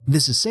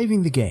This is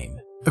Saving the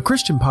Game, a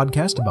Christian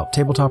podcast about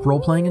tabletop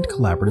role-playing and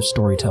collaborative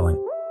storytelling.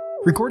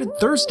 Recorded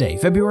Thursday,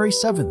 February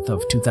 7th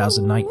of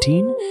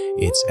 2019,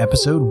 it's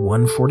episode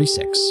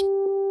 146.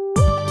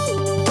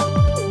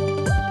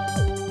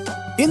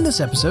 In this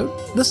episode,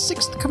 the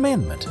sixth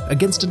commandment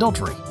against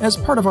adultery as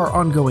part of our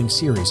ongoing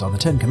series on the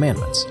Ten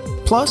Commandments.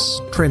 Plus,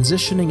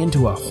 transitioning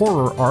into a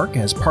horror arc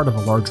as part of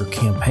a larger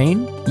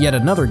campaign, yet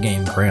another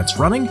game Grant's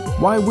running,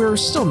 why we're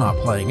still not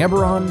playing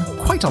Eberron,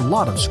 quite a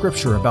lot of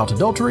scripture about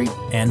adultery,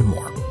 and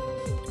more.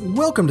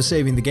 Welcome to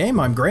Saving the Game,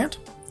 I'm Grant.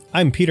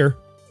 I'm Peter.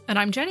 And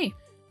I'm Jenny.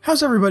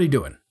 How's everybody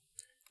doing?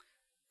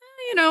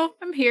 You know,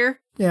 I'm here.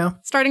 Yeah.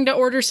 Starting to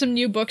order some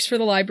new books for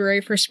the library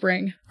for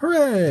spring.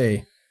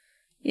 Hooray!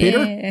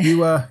 Yeah.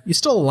 Peter, you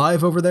still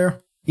alive over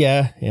there?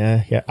 Yeah.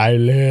 I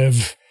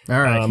live.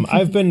 All right.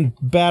 I've been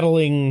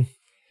battling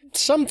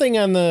something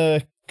on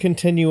the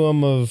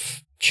continuum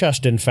of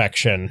chest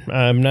infection.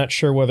 I'm not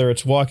sure whether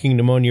it's walking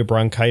pneumonia,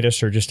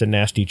 bronchitis, or just a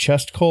nasty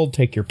chest cold.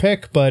 Take your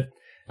pick, but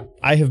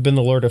I have been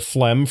the Lord of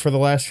Phlegm for the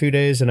last few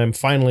days, and I'm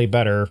finally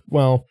better.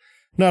 Well,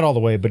 not all the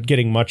way, but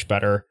getting much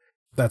better.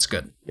 That's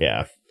good.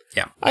 Yeah.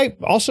 Yeah.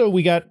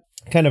 We got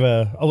kind of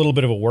a little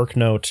bit of a work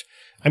note.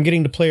 I'm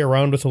getting to play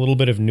around with a little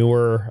bit of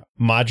newer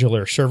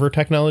modular server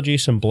technology,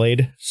 some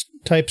Blade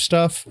type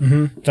stuff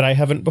that I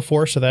haven't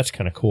before, so that's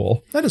kind of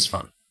cool. That is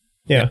fun.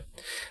 Yeah.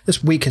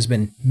 This week has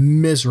been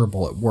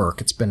miserable at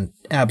work. It's been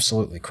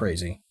absolutely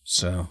crazy.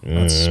 So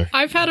that's...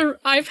 I've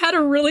had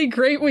a really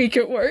great week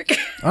at work.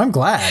 I'm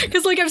glad.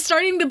 Because I'm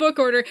starting the book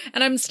order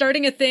and I'm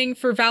starting a thing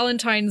for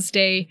Valentine's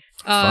Day.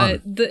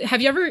 Fun.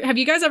 Have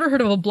you guys ever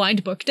heard of a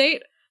blind book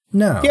date?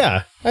 No.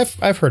 Yeah,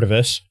 I've heard of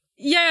this.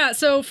 Yeah,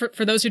 so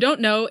for those who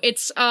don't know,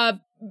 it's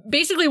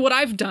basically what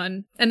I've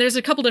done, and there's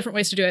a couple different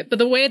ways to do it, but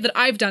the way that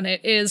I've done it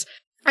is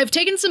I've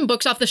taken some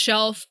books off the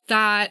shelf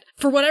that,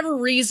 for whatever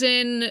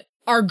reason,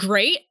 are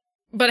great,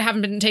 but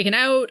haven't been taken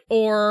out,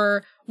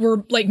 or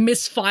were, like,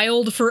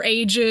 misfiled for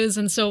ages,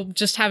 and so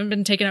just haven't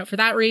been taken out for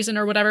that reason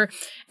or whatever,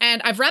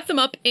 and I've wrapped them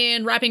up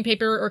in wrapping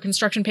paper or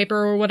construction paper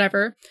or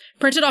whatever,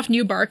 printed off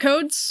new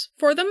barcodes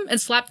for them,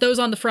 and slapped those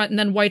on the front, and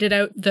then whited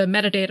out the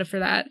metadata for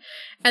that.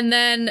 And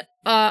then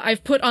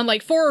I've put on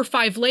like 4 or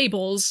 5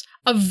 labels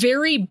a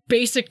very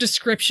basic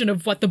description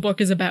of what the book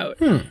is about.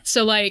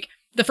 So like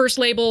the first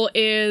label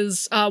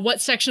is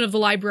what section of the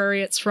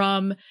library it's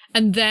from,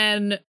 and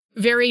then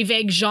very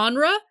vague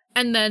genre,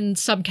 and then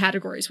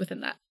subcategories within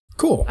that.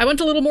 Cool. I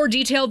went a little more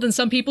detailed than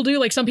some people do.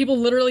 Like some people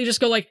literally just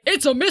go like,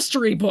 it's a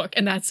mystery book,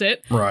 and that's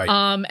it. Right.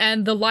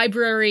 And the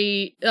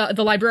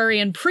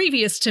librarian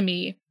previous to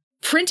me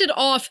printed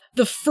off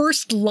the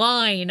first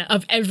line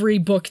of every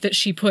book that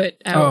she put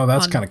out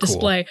on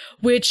display,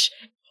 which,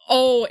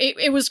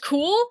 it was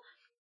cool.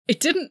 It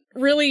didn't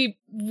really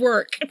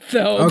work,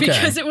 though,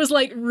 because it was,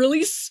 like,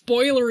 really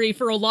spoilery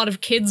for a lot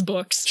of kids'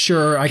 books.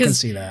 Sure, I can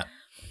see that.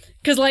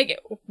 Because, like,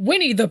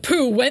 Winnie the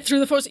Pooh went through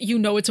the forest. You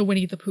know it's a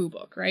Winnie the Pooh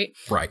book, right?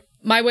 Right.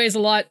 My way is a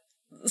lot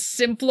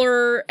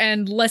simpler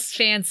and less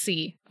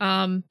fancy.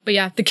 But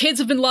yeah, the kids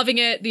have been loving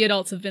it. The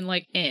adults have been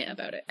like,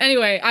 about it.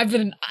 Anyway,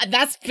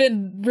 that's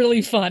been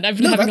really fun. I've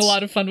been having a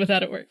lot of fun with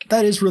that at work.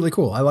 That is really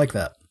cool. I like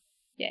that.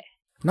 Yeah.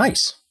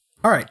 Nice.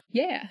 All right.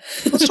 Yeah.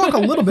 Let's talk a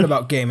little bit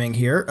about gaming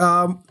here.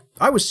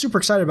 I was super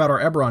excited about our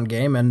Eberron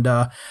game, and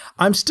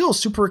I'm still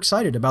super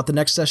excited about the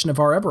next session of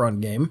our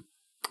Eberron game,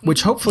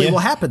 which hopefully will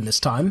happen this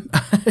time.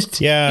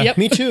 Yeah,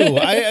 me too.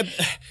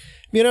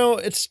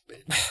 It's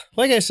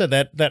like I said,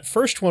 that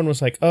first one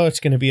was like, it's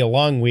going to be a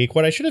long week.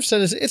 What I should have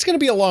said is it's going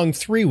to be a long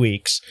 3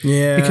 weeks.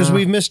 Yeah. Because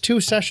we've missed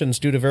 2 sessions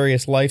due to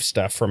various life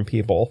stuff from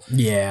people.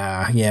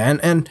 Yeah.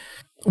 And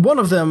one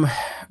of them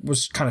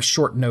was kind of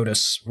short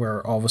notice,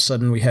 where all of a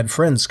sudden we had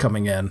friends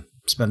coming in,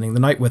 spending the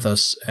night with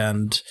us,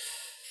 and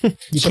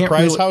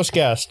surprise house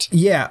guest.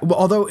 Yeah. Well,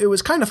 although it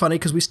was kind of funny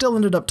because we still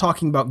ended up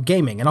talking about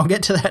gaming, and I'll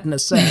get to that in a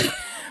sec.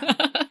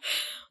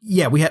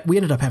 Yeah, we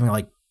ended up having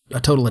like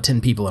a total of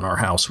 10 people in our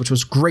house, which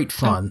was great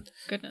fun. Oh,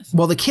 goodness.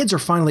 Well, the kids are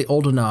finally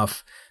old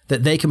enough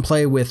that they can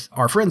play with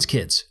our friends'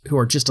 kids, who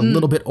are just a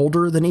little bit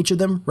older than each of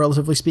them,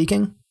 relatively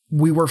speaking.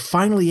 We were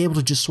finally able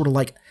to just sort of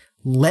like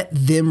let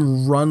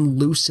them run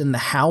loose in the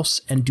house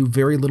and do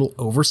very little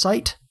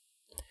oversight.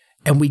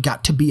 And we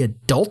got to be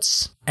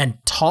adults and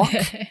talk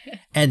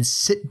and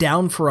sit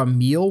down for a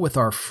meal with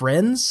our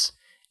friends.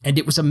 And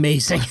it was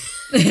amazing.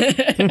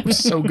 It was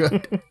so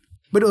good.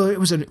 But it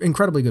was an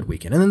incredibly good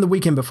weekend. And then the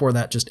weekend before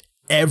that, just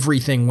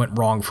everything went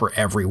wrong for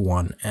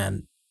everyone.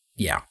 And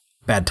yeah,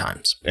 bad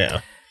times.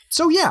 Yeah.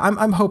 So yeah,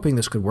 I'm hoping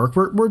this could work.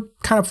 We're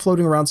kind of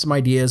floating around some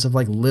ideas of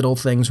like little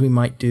things we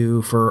might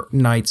do for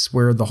nights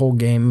where the whole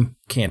game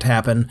can't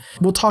happen.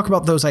 We'll talk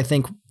about those, I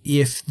think,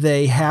 if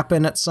they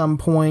happen at some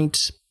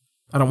point.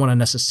 I don't want to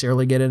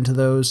necessarily get into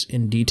those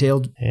in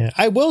detail. Yeah,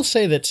 I will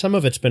say that some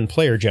of it's been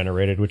player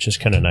generated, which is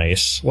kind of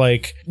nice.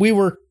 Like, we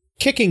were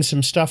kicking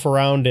some stuff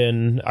around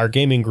in our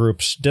gaming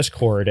group's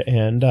Discord,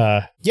 and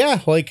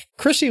like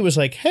Chrissy was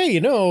like, hey,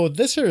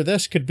 this or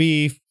this could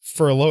be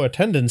for a low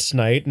attendance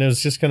night, and it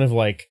was just kind of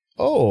like,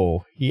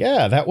 oh,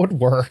 yeah, that would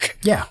work.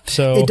 Yeah.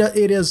 So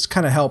it is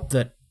kind of helped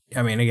that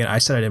I mean, again, I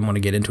said I didn't want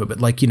to get into it,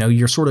 but like,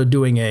 you're sort of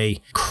doing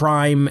a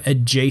crime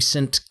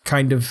adjacent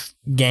kind of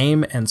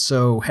game. And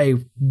so, hey,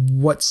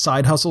 what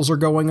side hustles are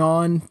going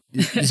on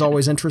is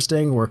always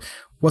interesting, or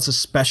what's a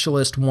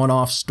specialist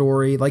one-off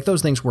story? Like,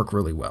 those things work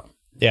really well.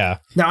 Yeah.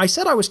 Now, I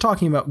said I was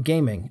talking about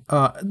gaming.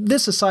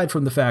 This aside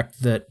from the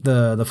fact that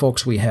the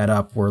folks we had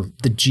up were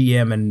the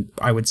GM and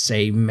I would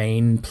say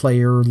main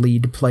player,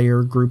 lead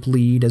player, group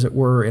lead, as it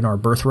were, in our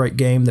Birthright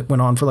game that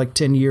went on for like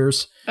 10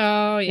 years.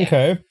 Oh, yeah.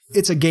 Okay.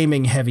 It's a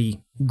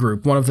gaming-heavy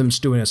group. One of them's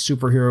doing a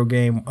superhero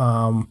game.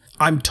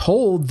 I'm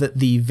told that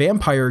the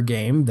vampire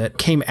game that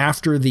came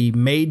after the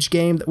mage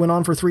game that went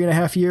on for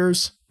 3.5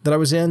 years that I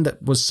was in,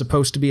 that was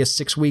supposed to be a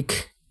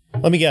 6-week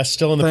Let me guess,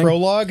 still in the thing.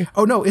 prologue?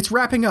 Oh, no, it's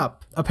wrapping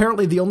up.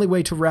 Apparently, the only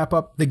way to wrap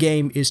up the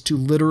game is to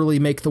literally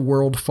make the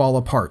world fall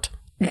apart,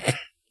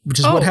 which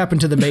is what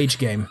happened to the mage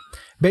game.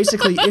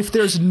 Basically, if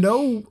there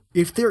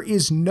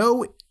is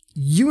no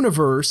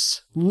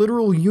universe,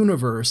 literal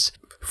universe,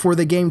 for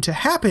the game to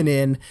happen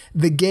in,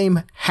 the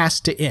game has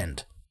to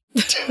end.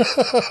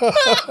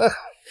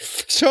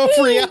 So if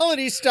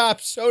reality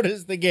stops, so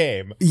does the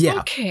game. Yeah.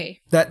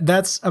 Okay.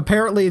 That's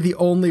apparently the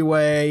only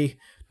way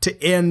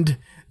to end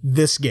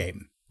this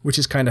game, which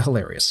is kind of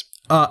hilarious.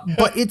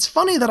 But it's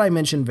funny that I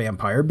mentioned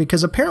Vampire,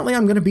 because apparently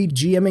I'm going to be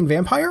GMing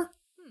Vampire.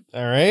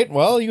 All right.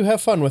 Well, you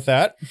have fun with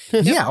that.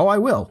 Yeah, I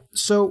will.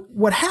 So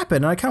what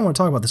happened, and I kind of want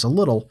to talk about this a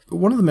little,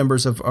 one of the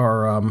members of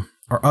our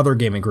other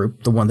gaming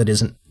group, the one that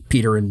isn't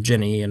Peter and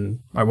Jenny and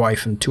my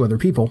wife and 2 other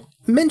people,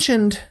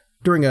 mentioned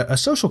during a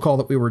social call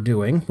that we were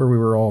doing, where we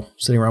were all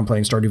sitting around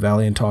playing Stardew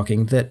Valley and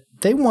talking, that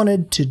they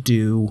wanted to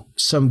do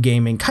some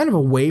gaming kind of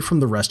away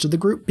from the rest of the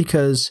group,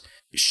 because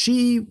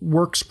she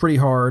works pretty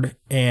hard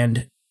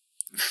and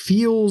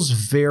feels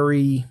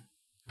very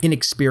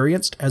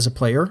inexperienced as a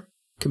player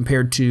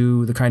compared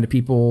to the kind of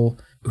people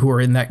who are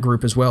in that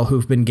group as well,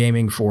 who've been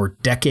gaming for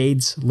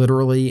decades,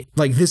 literally.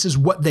 Like, this is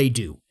what they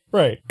do.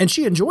 Right. And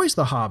she enjoys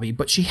the hobby,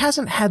 but she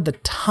hasn't had the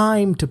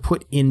time to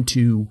put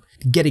into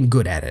getting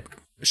good at it,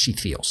 she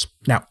feels.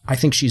 Now, I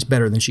think she's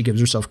better than she gives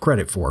herself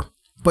credit for,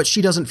 but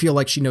she doesn't feel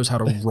like she knows how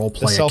to roleplay a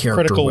character well.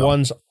 Self-critical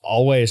ones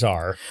always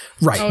are.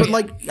 Right. Oh, but yeah.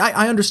 like,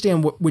 I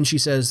understand when she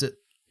says that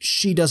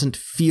she doesn't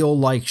feel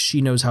like she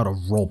knows how to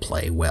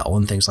roleplay well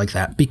and things like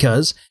that,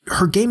 because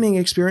her gaming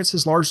experience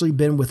has largely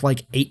been with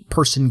like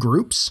 8-person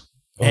groups.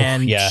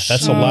 And yeah,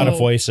 that's a lot of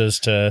voices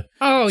to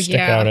stick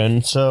out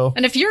in. So,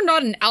 and if you're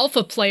not an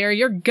alpha player,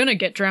 you're gonna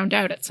get drowned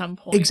out at some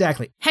point.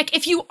 Exactly. Heck,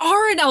 if you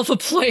are an alpha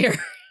player.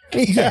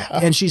 Yeah.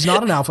 And she's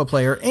not an alpha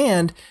player.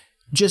 And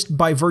just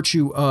by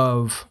virtue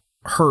of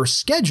her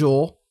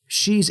schedule,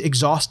 she's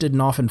exhausted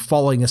and often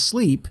falling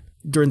asleep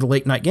during the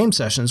late night game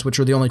sessions, which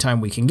are the only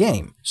time we can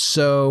game.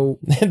 So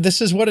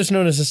this is what is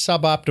known as a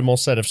suboptimal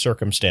set of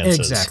circumstances.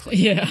 Exactly.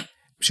 Yeah.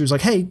 She was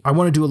like, hey, I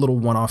want to do a little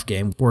one-off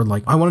game, or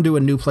like, I want to do a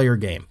new player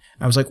game.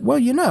 And I was like, well,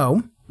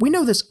 we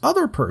know this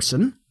other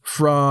person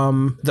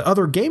from the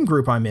other game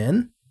group I'm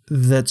in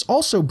that's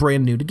also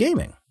brand new to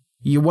gaming.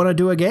 You want to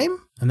do a game?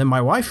 And then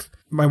my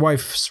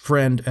wife's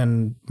friend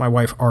and my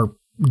wife are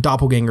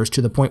doppelgangers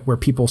to the point where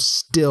people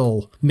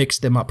still mix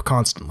them up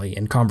constantly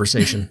in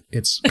conversation.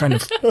 It's kind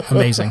of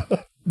amazing.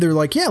 They're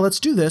like, yeah, let's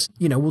do this.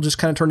 We'll just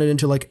kind of turn it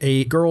into like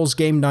a girls'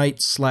 game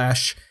night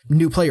 /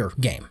 new player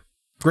game.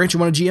 Grant, you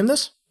want to GM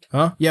this?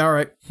 Huh? Yeah, all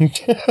right.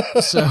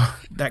 So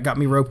that got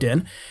me roped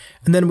in.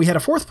 And then we had a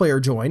 4th player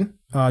join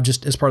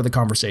just as part of the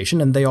conversation,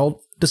 and they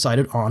all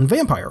decided on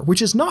Vampire,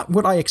 which is not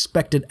what I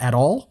expected at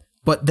all,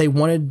 but they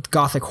wanted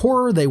gothic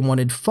horror, they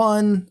wanted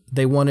fun,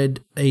 they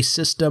wanted a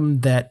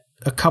system that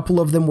a couple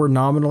of them were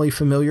nominally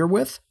familiar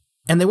with,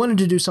 and they wanted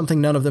to do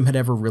something none of them had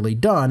ever really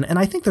done. And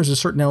I think there's a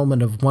certain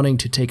element of wanting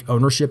to take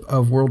ownership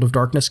of World of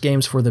Darkness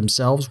games for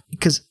themselves,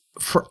 because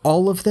for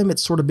all of them,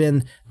 it's sort of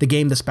been the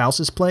game the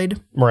spouses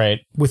played. Right.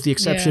 With the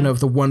exception of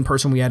the one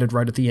person we added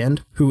right at the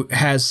end who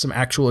has some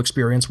actual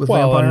experience with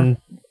Vampire. And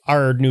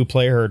our new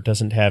player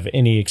doesn't have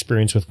any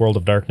experience with World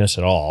of Darkness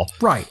at all.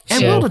 Right.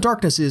 And So- World of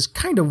Darkness is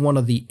kind of one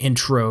of the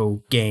intro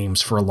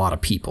games for a lot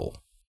of people.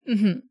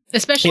 Mm-hmm.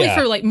 Especially Yeah.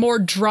 for like more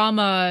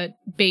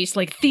drama-based,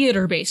 like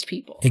theater-based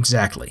people.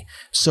 Exactly.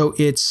 So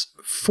it's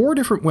 4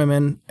 different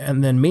women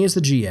and then me as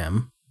the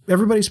GM.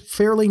 Everybody's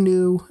fairly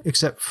new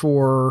except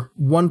for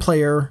one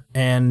player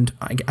and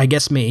I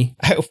guess me.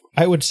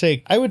 I would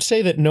say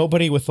that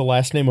nobody with the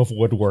last name of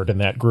Woodward in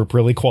that group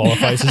really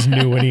qualifies as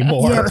new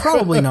anymore. Yeah,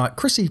 probably not.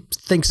 Chrissy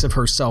thinks of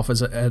herself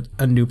as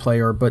a new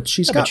player, but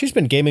But she's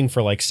been gaming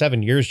for like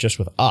 7 years just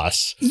with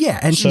us. Yeah,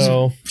 and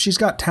So- she's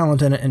got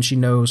talent in it, and she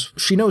knows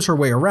her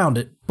way around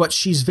it, but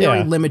she's very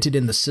Yeah. limited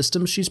in the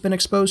systems she's been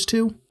exposed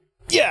to.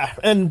 Yeah,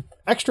 and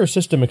extra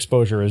system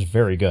exposure is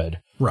very good.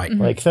 Right.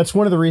 Like, that's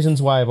one of the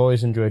reasons why I've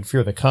always enjoyed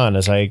Fear the Con,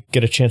 is I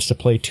get a chance to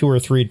play 2 or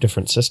 3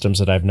 different systems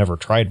that I've never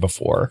tried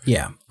before.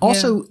 Yeah.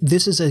 Also,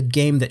 this is a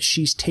game that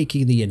she's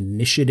taking the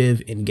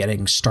initiative in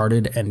getting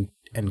started and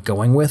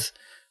going with,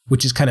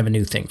 which is kind of a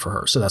new thing for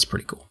her. So that's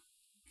pretty cool.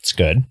 It's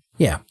good.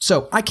 Yeah.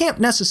 So I can't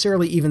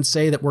necessarily even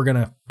say that we're going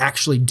to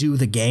actually do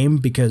the game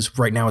because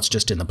right now it's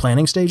just in the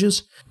planning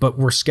stages, but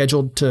we're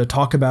scheduled to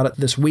talk about it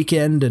this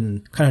weekend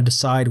and kind of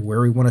decide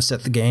where we want to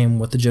set the game,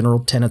 what the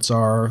general tenets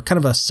are, kind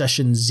of a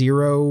session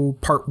 0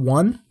 part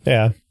 1.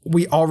 Yeah.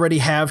 We already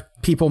have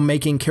people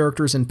making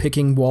characters and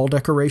picking wall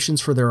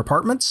decorations for their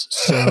apartments.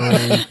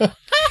 So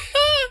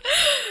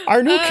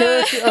Our new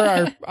character,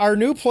 or our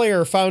new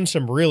player, found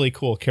some really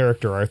cool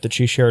character art that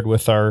she shared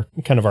with our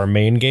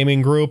main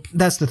gaming group.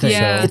 that's the thing.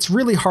 Yeah. It's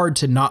really hard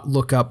to not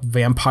look up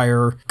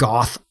vampire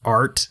goth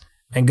art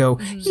and go,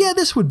 yeah,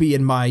 this would be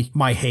in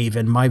my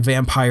haven, my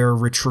vampire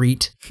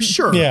retreat.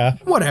 Sure. Yeah.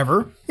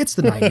 Whatever. It's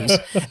the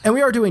 90s. And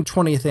we are doing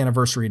 20th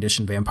anniversary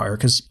edition vampire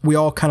because we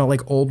all kind of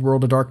like old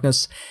World of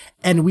Darkness.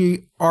 And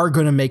we are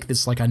going to make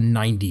this like a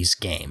 90s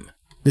game.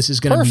 This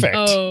is going to be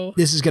Oh.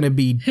 This is going to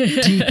be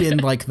deep in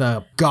like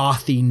the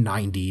gothy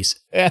 90s.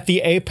 At the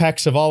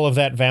apex of all of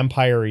that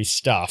vampire-y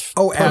stuff.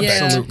 Oh, Yeah.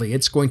 absolutely.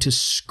 It's going to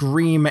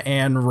scream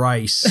Anne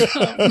Rice.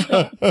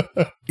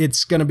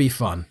 It's going to be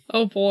fun.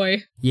 Oh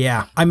boy.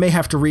 Yeah, I may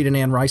have to read an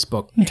Anne Rice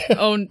book.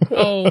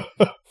 Oh.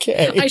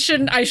 Okay. I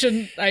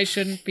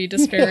shouldn't be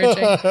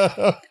disparaging.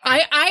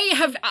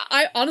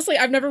 I honestly,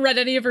 I've never read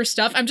any of her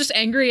stuff. I'm just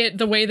angry at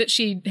the way that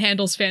she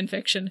handles fan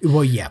fiction.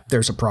 Well, yeah,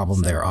 there's a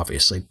problem there,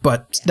 obviously,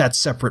 but that's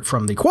separate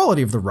from the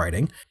quality of the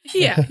writing.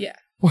 Yeah.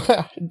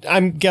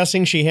 I'm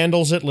guessing she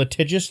handles it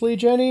litigiously,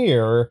 Jenny,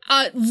 or?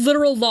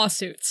 Literal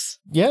lawsuits.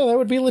 Yeah, that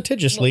would be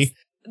litigiously.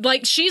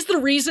 Like, she's the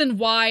reason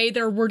why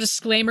there were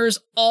disclaimers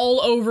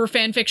all over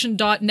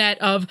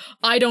fanfiction.net of,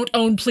 I don't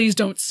own, please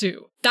don't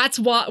sue. That's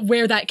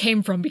where that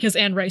came from, because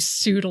Anne Rice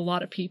sued a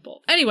lot of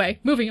people. Anyway,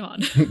 moving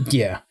on.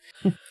 Yeah.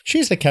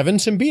 She's the Kevin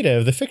Simbita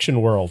of the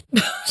fiction world.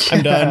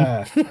 I'm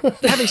done.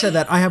 Having said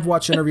that, I have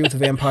watched Interview with the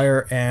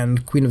Vampire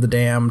and Queen of the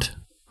Damned.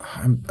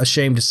 I'm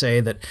ashamed to say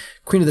that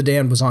Queen of the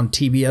Damned was on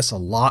TBS a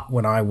lot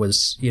when I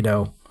was,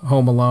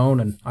 home alone,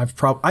 and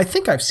I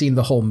think I've seen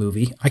the whole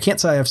movie. I can't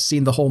say I've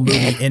seen the whole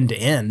movie end to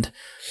end.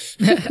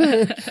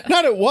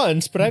 Not at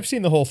once, but I've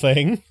seen the whole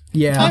thing.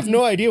 Yeah. I have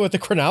no idea what the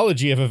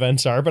chronology of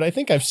events are, but I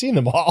think I've seen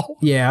them all.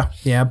 Yeah,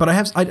 but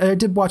I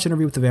did watch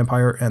Interview with the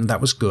Vampire, and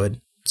that was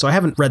good. So I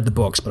haven't read the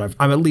books, but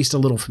I'm at least a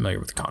little familiar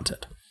with the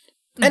content.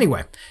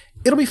 Anyway,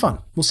 it'll be fun.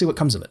 We'll see what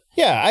comes of it.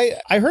 Yeah,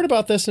 I heard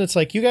about this, and it's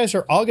like, you guys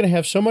are all going to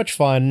have so much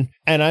fun,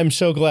 and I'm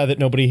so glad that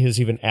nobody has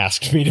even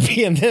asked me to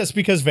be in this,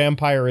 because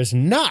vampire is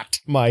not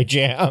my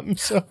jam.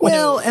 So.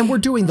 Well, and we're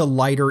doing the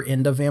lighter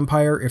end of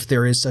vampire, if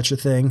there is such a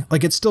thing.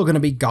 Like, it's still going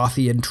to be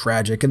gothy and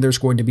tragic, and there's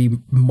going to be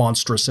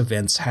monstrous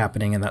events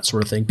happening and that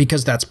sort of thing,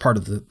 because that's part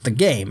of the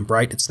game,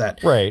 right? It's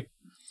that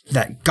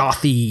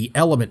gothy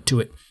element to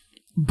it.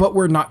 But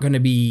we're not going to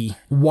be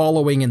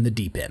wallowing in the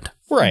deep end.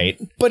 Right.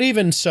 But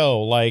even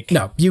so, like...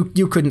 No,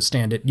 you couldn't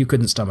stand it. You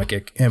couldn't stomach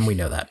it, and we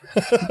know that.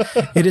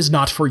 It is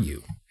not for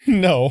you.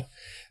 No.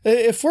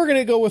 If we're going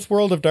to go with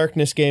World of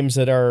Darkness games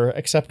that are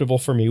acceptable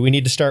for me, we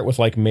need to start with,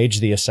 like, Mage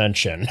the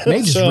Ascension.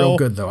 Mage is real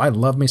good, though. I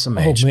love me some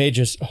Mage. Oh, Mage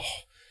is... Oh.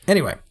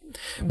 Anyway,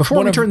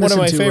 before we turn this into...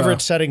 One of my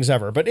favorite settings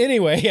ever. But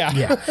anyway, yeah.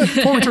 Yeah.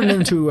 Before we turn it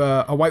into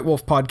a White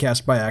Wolf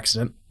podcast by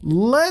accident,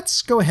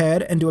 let's go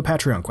ahead and do a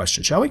Patreon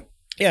question, shall we?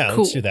 Yeah,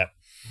 Cool. Let's do that.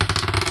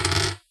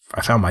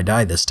 I found my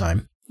die this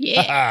time.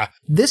 Yeah.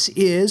 This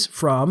is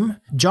from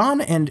John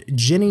and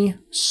Jenny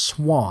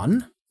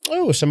Swan.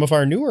 Oh, some of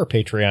our newer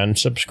Patreon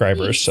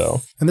subscribers,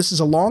 so... And this is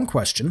a long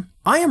question.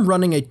 I am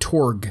running a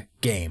Torg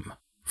game.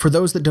 For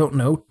those that don't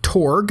know,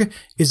 Torg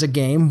is a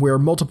game where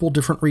multiple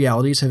different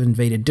realities have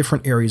invaded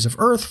different areas of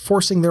Earth,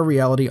 forcing their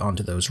reality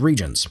onto those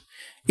regions.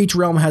 Each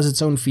realm has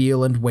its own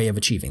feel and way of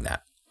achieving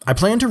that. I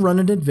plan to run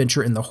an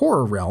adventure in the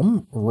horror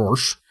realm,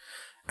 Rorsch.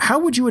 How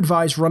would you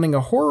advise running a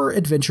horror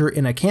adventure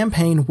in a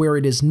campaign where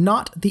it is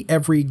not the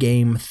every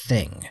game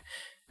thing?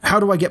 How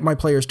do I get my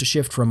players to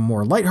shift from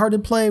more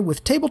lighthearted play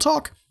with table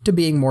talk to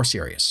being more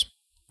serious?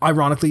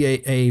 Ironically,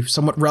 a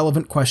somewhat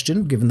relevant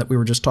question, given that we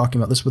were just talking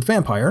about this with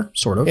Vampire,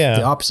 sort of,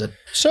 the opposite.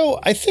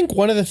 So I think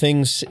one of the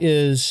things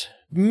is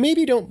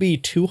maybe don't be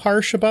too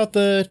harsh about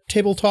the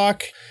table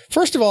talk.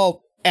 First of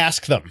all,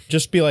 ask them.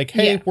 Just be like,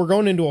 hey, we're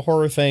going into a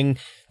horror thing.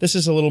 This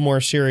is a little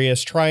more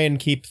serious. Try and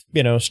keep,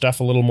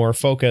 stuff a little more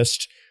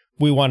focused.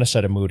 We want to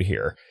set a mood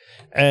here.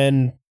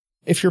 And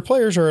if your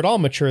players are at all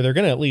mature, they're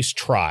going to at least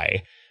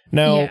try.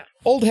 Now,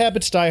 old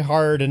habits die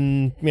hard,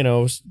 and,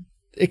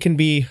 it can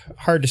be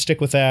hard to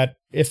stick with that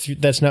if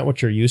that's not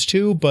what you're used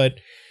to, but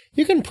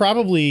you can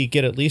probably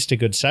get at least a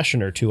good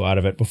session or two out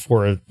of it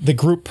before the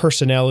group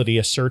personality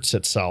asserts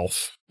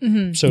itself,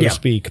 so to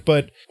speak.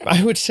 But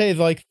I would say,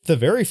 like, the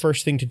very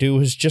first thing to do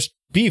is just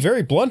be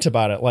very blunt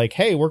about it. Like,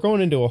 hey, we're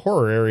going into a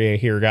horror area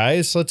here,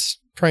 guys. Let's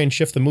try and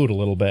shift the mood a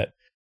little bit.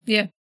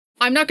 Yeah.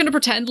 I'm not going to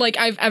pretend like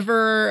I've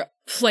ever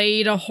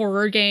played a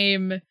horror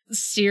game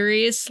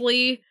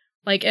seriously.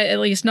 Like, at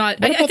least not.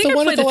 What about I think the I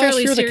one played at the a last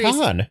fairly year of the serious.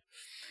 con?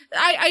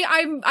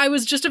 I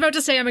was just about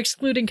to say I'm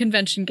excluding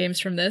convention games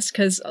from this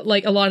because,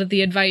 like, a lot of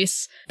the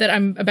advice that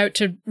I'm about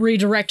to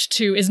redirect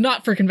to is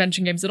not for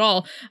convention games at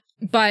all.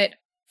 But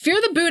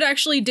Fear the Boot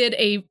actually did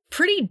a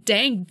pretty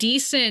dang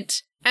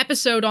decent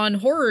episode on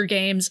horror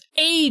games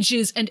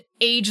ages and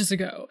ages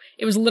ago.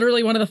 It was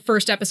literally one of the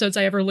first episodes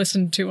I ever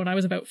listened to when I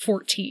was about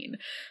 14.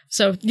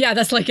 So yeah,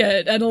 that's like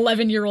an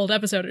 11-year-old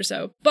episode or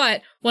so.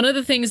 But one of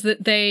the things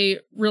that they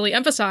really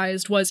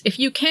emphasized was, if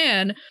you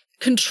can,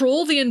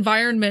 control the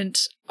environment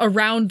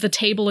around the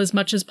table as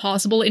much as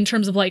possible in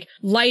terms of like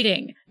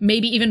lighting,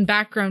 maybe even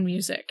background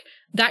music,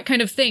 that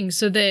kind of thing,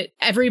 so that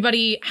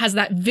everybody has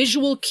that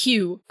visual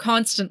cue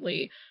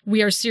constantly.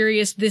 We are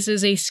serious. This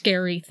is a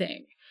scary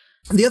thing.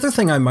 The other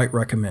thing I might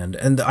recommend,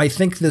 and I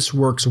think this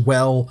works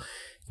well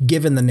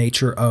given the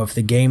nature of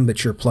the game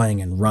that you're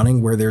playing and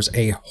running, where there's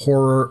a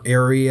horror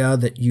area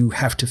that you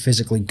have to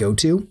physically go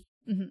to,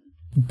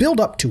 build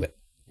up to it.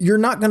 You're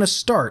not going to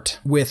start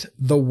with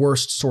the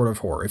worst sort of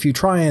horror. If you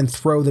try and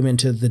throw them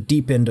into the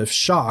deep end of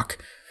shock,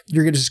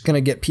 you're just going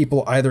to get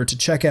people either to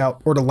check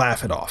out or to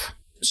laugh it off.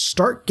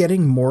 Start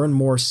getting more and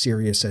more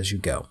serious as you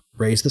go.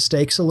 Raise the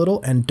stakes a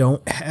little, and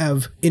don't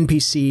have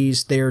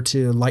NPCs there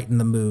to lighten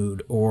the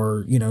mood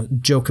or,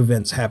 joke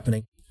events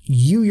happening.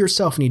 You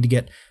yourself need to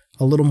get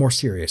a little more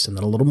serious, and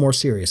then a little more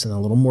serious, and then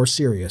a little more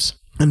serious,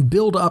 and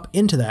build up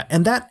into that.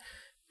 And that,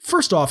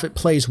 first off, it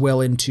plays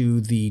well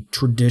into the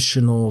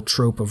traditional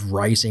trope of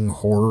rising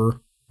horror,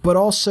 but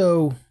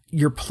also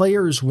your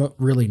players won't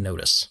really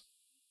notice.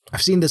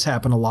 I've seen this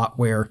happen a lot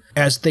where,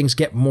 as things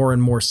get more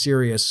and more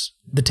serious,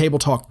 the table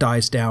talk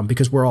dies down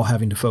because we're all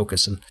having to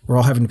focus and we're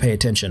all having to pay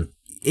attention.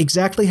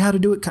 Exactly how to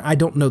do it, I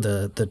don't know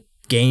the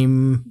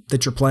game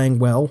that you're playing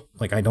well.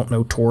 Like, I don't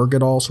know Torg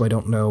at all, so I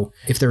don't know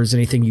if there's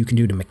anything you can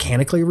do to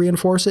mechanically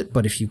reinforce it,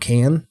 but if you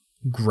can,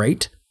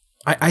 great.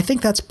 I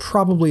think that's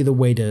probably the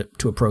way to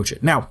approach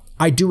it. Now,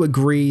 I do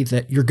agree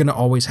that you're going to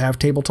always have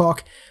table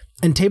talk,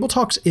 and table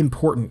talk's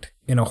important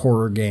in a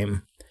horror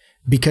game,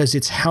 because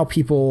it's how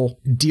people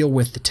deal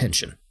with the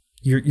tension.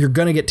 You're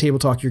going to get table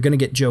talk, you're going to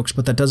get jokes,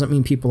 but that doesn't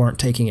mean people aren't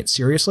taking it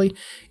seriously.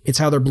 It's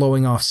how they're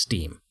blowing off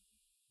steam.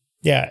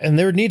 Yeah, and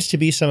there needs to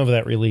be some of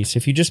that release.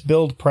 If you just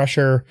build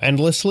pressure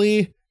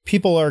endlessly,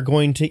 people are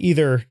going to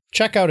either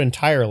check out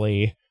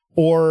entirely,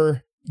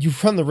 or you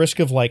run the risk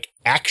of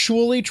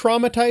actually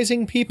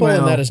traumatizing people,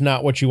 and that is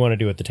not what you want to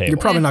do at the table. You're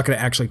probably not going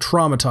to actually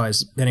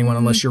traumatize anyone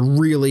unless you're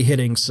really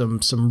hitting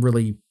some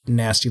really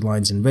nasty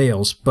lines and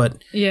veils.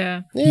 But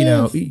yeah,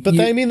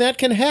 that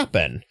can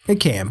happen. It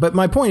can. But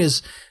my point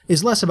is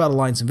less about a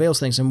lines and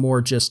veils things and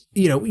more just,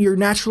 you're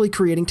naturally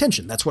creating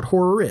tension. That's what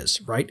horror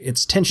is, right?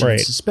 It's tension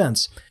and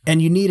suspense, and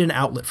you need an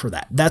outlet for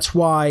that. That's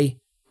why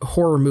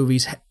horror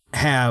movies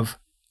have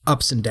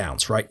ups and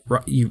downs, right?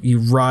 You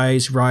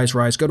rise,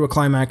 go to a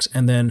climax,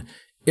 and then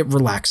it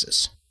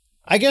relaxes.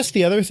 I guess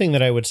the other thing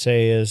that I would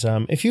say is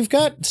if you've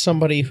got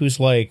somebody who's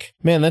like,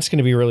 man, that's going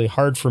to be really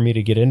hard for me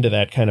to get into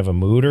that kind of a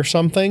mood or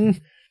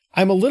something,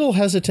 I'm a little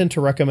hesitant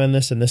to recommend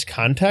this in this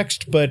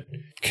context, but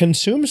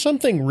consume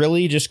something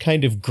really just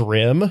kind of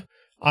grim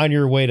on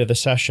your way to the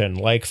session.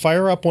 Like,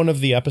 fire up one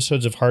of the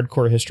episodes of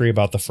Hardcore History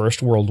about the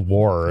First World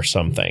War or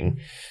something.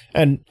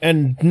 And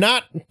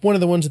not one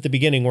of the ones at the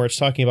beginning where it's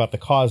talking about the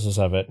causes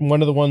of it.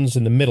 One of the ones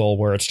in the middle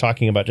where it's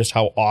talking about just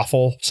how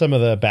awful some of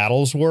the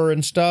battles were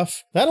and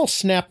stuff. That'll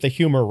snap the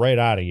humor right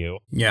out of you.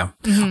 Yeah.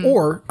 Mm-hmm.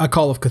 Or a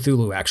Call of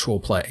Cthulhu actual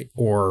play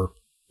or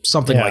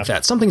something like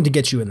that. Something to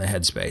get you in the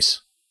headspace.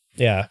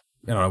 Yeah.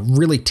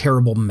 Really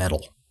terrible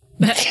metal.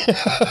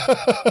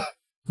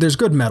 There's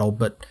good metal,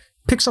 but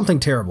pick something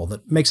terrible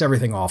that makes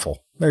everything awful.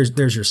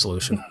 There's your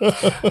solution.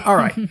 All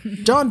right.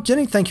 John,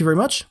 Jenny, thank you very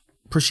much.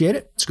 Appreciate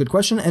it. It's a good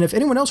question. And if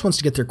anyone else wants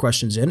to get their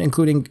questions in,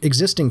 including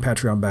existing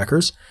Patreon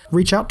backers,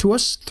 reach out to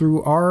us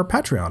through our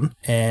Patreon.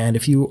 And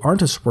if you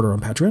aren't a supporter on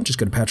Patreon, just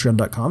go to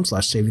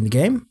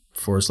patreon.com/savingthegame.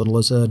 For as little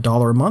as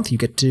 $1 a month, you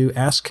get to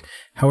ask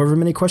however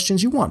many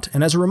questions you want.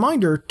 And as a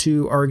reminder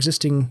to our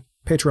existing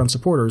Patreon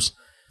supporters,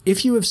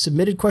 if you have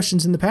submitted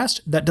questions in the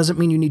past, that doesn't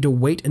mean you need to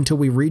wait until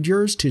we read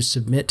yours to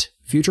submit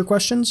future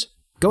questions.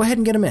 Go ahead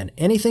and get them in.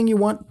 Anything you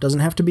want.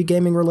 Doesn't have to be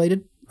gaming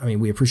related. I mean,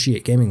 we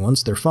appreciate gaming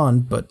ones. They're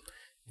fun, but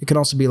it can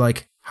also be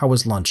like, how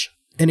was lunch?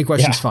 Any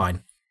questions,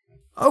 fine.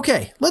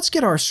 Okay, let's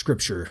get our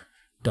scripture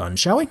done,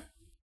 shall we?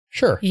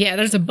 Sure. Yeah,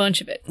 there's a bunch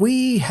of it.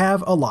 We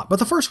have a lot, but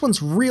the first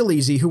one's real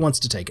easy. Who wants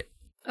to take it?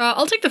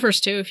 I'll take the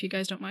first two, if you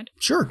guys don't mind.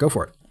 Sure, go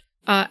for it.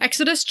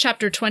 Exodus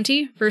chapter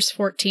 20, verse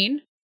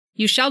 14.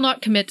 You shall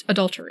not commit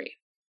adultery.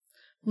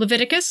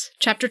 Leviticus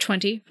chapter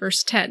 20,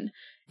 verse 10.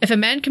 If a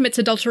man commits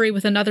adultery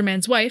with another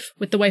man's wife,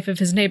 with the wife of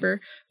his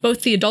neighbor,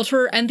 both the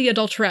adulterer and the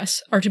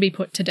adulteress are to be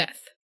put to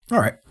death. All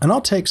right, and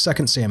I'll take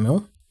 2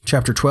 Samuel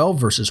chapter 12,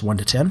 verses 1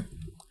 to 10.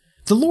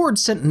 The Lord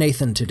sent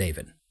Nathan to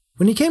David.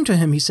 When he came to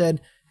him, he said,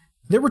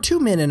 There were 2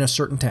 men in a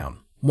certain town,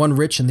 one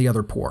rich and the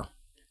other poor.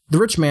 The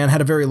rich man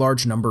had a very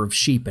large number of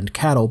sheep and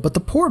cattle, but the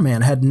poor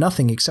man had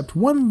nothing except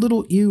one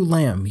little ewe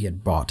lamb he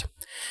had bought.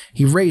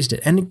 He raised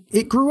it, and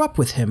it grew up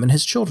with him and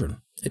his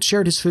children. It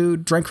shared his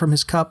food, drank from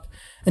his cup,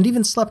 and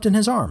even slept in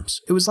his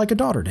arms. It was like a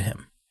daughter to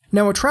him.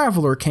 Now a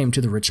traveler came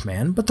to the rich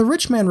man, but the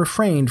rich man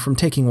refrained from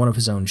taking one of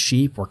his own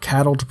sheep or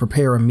cattle to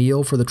prepare a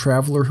meal for the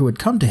traveler who had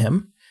come to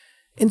him.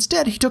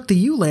 Instead, he took the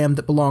ewe lamb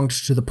that belonged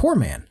to the poor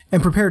man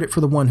and prepared it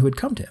for the one who had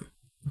come to him.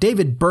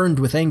 David burned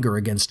with anger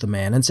against the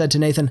man and said to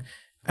Nathan,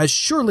 "As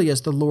surely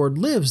as the Lord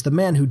lives, the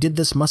man who did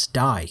this must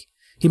die.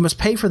 He must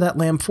pay for that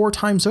lamb 4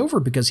 times over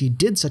because he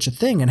did such a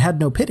thing and had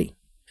no pity."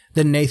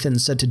 Then Nathan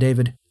said to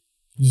David,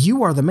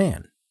 "You are the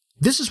man.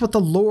 This is what the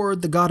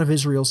Lord, the God of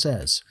Israel,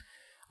 says.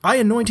 I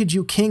anointed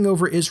you king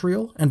over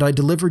Israel, and I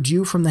delivered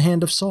you from the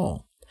hand of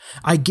Saul.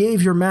 I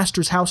gave your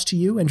master's house to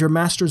you and your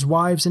master's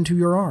wives into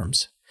your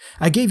arms.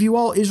 I gave you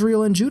all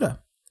Israel and Judah.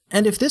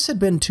 And if this had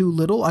been too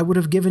little, I would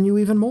have given you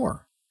even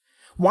more.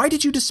 Why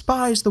did you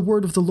despise the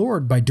word of the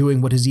Lord by doing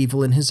what is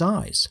evil in his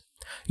eyes?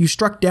 You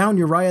struck down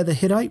Uriah the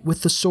Hittite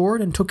with the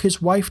sword and took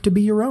his wife to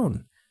be your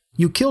own.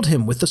 You killed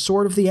him with the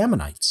sword of the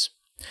Ammonites.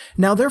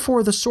 Now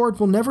therefore the sword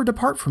will never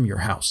depart from your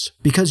house,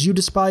 because you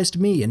despised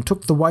me and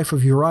took the wife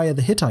of Uriah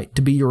the Hittite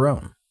to be your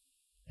own."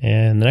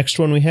 And the next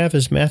one we have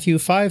is Matthew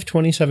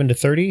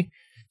 5:27-30.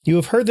 "You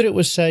have heard that it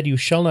was said, 'You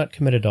shall not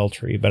commit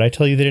adultery,' but I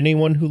tell you that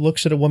anyone who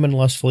looks at a woman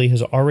lustfully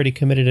has already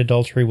committed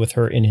adultery with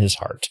her in his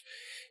heart.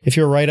 If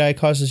your right eye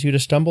causes you to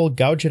stumble,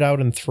 gouge it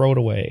out and throw it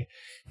away.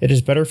 It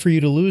is better for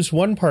you to lose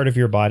one part of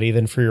your body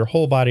than for your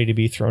whole body to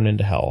be thrown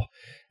into hell.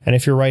 And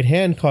if your right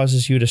hand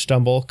causes you to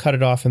stumble, cut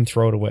it off and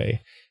throw it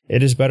away.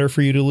 It is better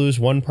for you to lose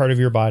one part of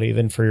your body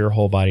than for your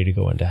whole body to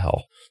go into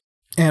hell."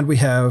 And we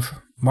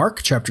have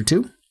Mark chapter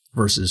 2,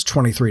 verses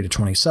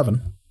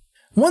 23-27.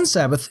 One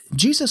Sabbath,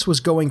 Jesus was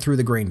going through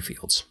the grain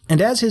fields,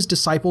 and as his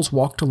disciples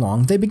walked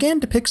along, they began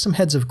to pick some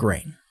heads of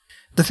grain.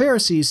 The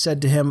Pharisees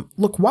said to him,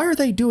 "Look, why are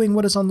they doing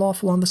what is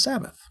unlawful on the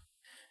Sabbath?"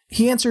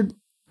 He answered,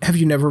 "Have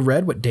you never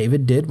read what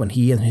David did when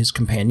he and his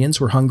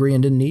companions were hungry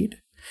and in need?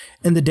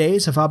 In the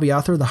days of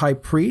Abiathar the high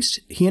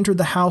priest, he entered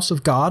the house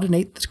of God and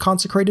ate the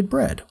consecrated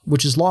bread,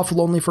 which is lawful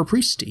only for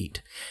priests to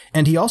eat,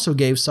 and he also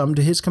gave some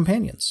to his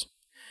companions.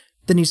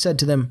 Then he said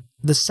to them,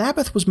 'The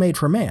Sabbath was made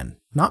for man,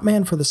 not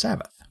man for the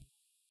Sabbath.'"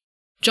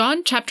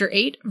 John chapter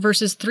 8,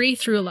 verses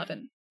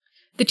 3-11.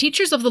 The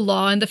teachers of the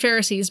law and the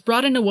Pharisees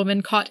brought in a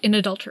woman caught in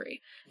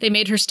adultery. They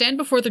made her stand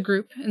before the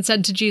group and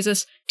said to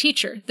Jesus,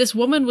 "Teacher, this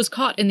woman was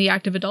caught in the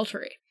act of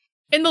adultery.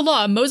 In the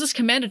law, Moses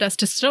commanded us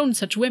to stone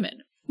such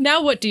women.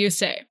 Now what do you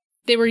say?"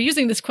 They were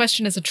using this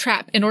question as a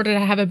trap in order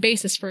to have a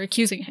basis for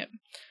accusing him.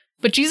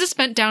 But Jesus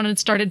bent down and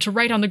started to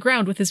write on the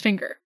ground with his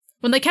finger.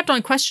 When they kept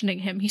on questioning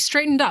him, he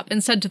straightened up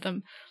and said to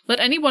them, "Let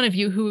any one of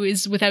you who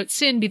is without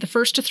sin be the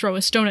first to throw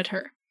a stone at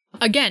her."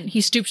 Again,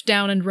 he stooped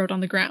down and wrote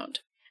on the ground.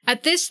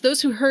 At this,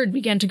 those who heard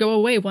began to go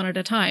away one at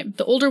a time,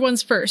 the older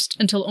ones first,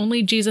 until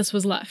only Jesus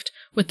was left,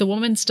 with the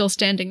woman still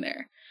standing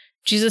there.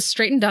 Jesus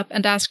straightened up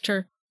and asked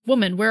her,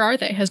 "Woman, where are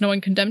they? Has no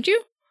one condemned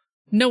you?"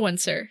 "No one,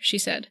 sir," she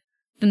said.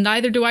 "Then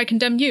neither do I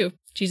condemn you,"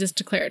 Jesus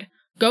declared.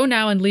 "Go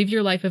now and leave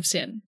your life of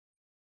sin."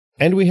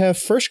 And we have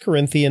 1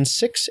 Corinthians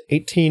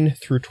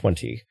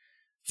 6:18-20.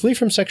 "Flee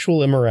from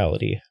sexual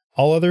immorality.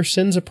 All other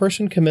sins a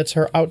person commits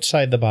are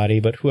outside the body,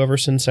 but whoever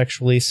sins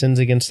sexually sins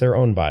against their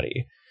own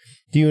body.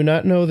 Do you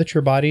not know that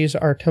your bodies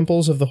are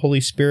temples of the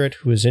Holy Spirit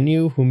who is in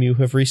you, whom you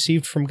have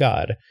received from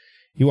God?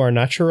 You are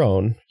not your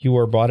own. You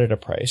were bought at a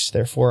price.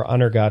 Therefore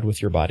honor God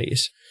with your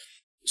bodies."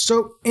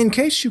 So, in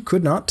case you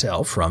could not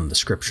tell from the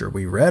scripture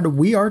we read,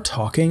 we are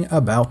talking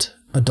about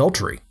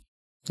adultery.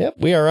 Yep,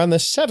 we are on the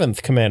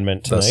 7th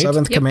commandment tonight. The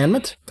 7th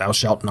commandment, thou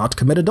shalt not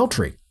commit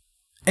adultery.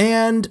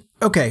 And,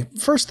 okay,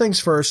 first things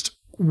first,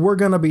 we're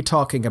going to be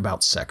talking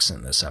about sex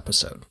in this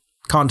episode.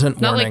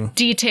 Content Not warning. like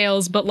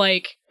details, but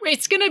like,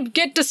 it's gonna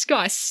get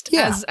discussed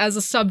as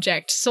a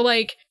subject. So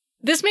like,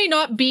 this may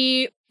not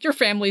be your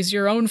family's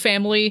your own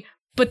family,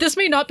 but this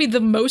may not be the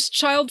most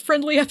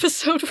child-friendly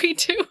episode we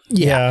do.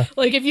 Yeah.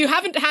 Like, if you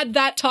haven't had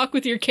that talk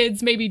with your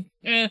kids, maybe,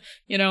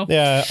 you know.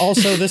 Yeah,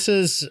 also,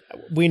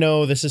 we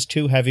know this is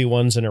 2 heavy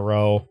ones in a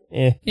row.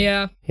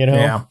 Yeah. You know?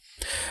 Yeah.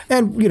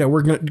 And, you know,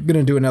 we're going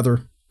to do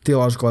another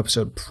theological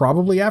episode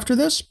probably after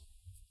this.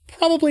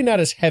 Probably not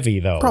as heavy,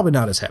 though. Probably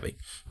not as heavy.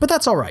 But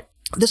that's all right.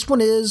 This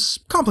one is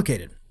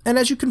complicated. And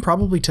as you can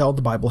probably tell,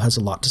 the Bible has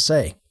a lot to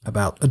say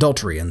about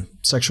adultery and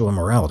sexual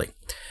immorality.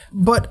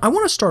 But I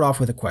want to start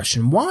off with a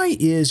question. Why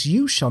is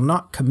 "you shall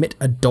not commit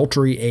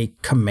adultery" a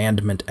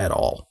commandment at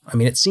all? I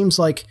mean, it seems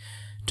like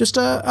just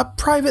a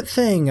private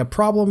thing, a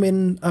problem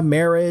in a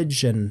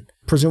marriage, and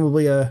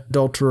presumably a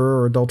adulterer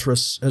or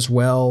adulteress as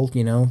well,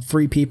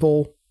 3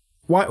 people.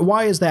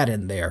 Why is that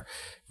in there?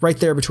 Right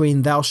there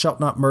between "thou shalt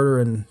not murder"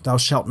 and "thou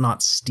shalt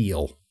not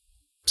steal."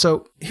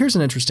 So here's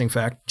an interesting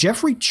fact.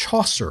 Geoffrey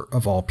Chaucer,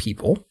 of all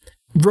people,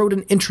 wrote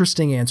an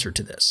interesting answer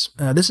to this.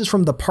 This is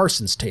from the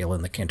Parsons Tale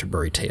in the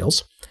Canterbury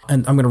Tales.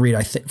 And I'm going to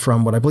read,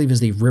 from what I believe is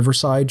the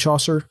Riverside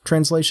Chaucer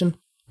translation.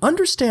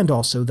 "Understand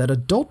also that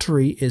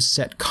adultery is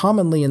set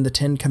commonly in the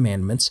 10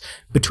 Commandments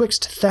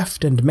betwixt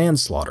theft and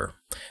manslaughter.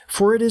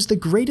 For it is the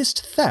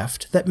greatest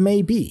theft that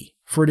may be,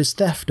 for it is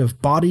theft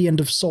of body and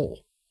of soul.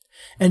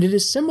 And it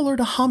is similar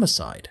to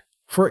homicide,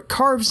 for it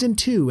carves in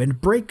two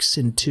and breaks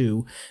in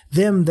two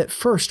them that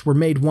first were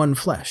made one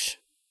flesh."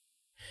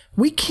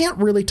 We can't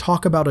really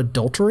talk about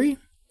adultery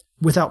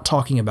without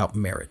talking about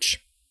marriage.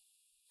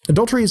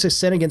 Adultery is a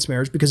sin against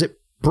marriage because it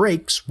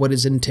breaks what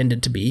is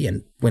intended to be,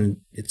 and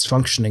when it's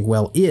functioning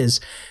well, is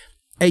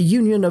a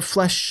union of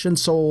flesh and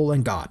soul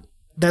and God.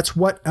 that's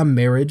what a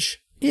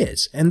marriage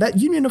is. And that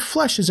union of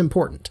flesh is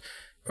important.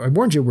 I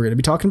warned you we're going to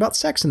be talking about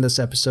sex in this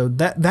episode.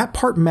 That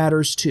part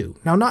matters too.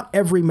 Now, not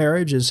every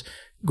marriage is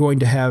going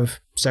to have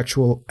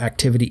sexual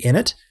activity in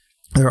it.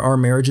 There are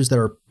marriages that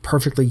are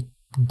perfectly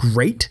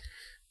great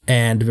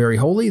and very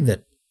holy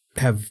that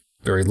have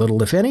very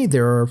little, if any.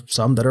 There are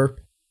some that are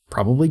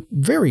probably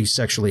very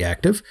sexually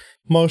active.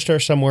 Most are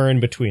somewhere in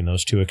between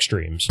those two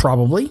extremes.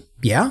 Probably,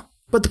 yeah.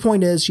 But the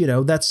point is,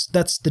 that's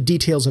the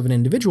details of an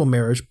individual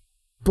marriage,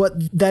 but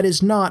that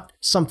is not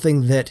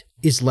something that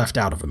is left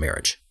out of a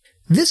marriage.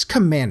 This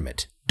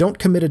commandment, don't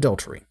commit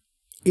adultery,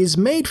 is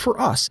made for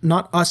us,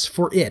 not us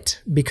for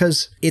it,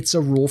 because it's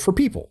a rule for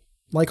people,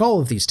 like all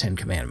of these 10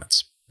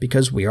 commandments.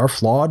 Because we are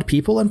flawed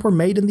people and we're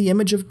made in the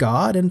image of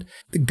God, and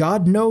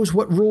God knows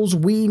what rules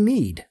we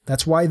need.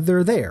 That's why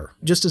they're there.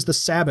 Just as the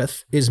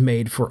Sabbath is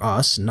made for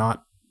us,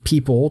 not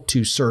people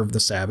to serve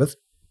the Sabbath,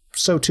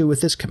 so too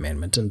with this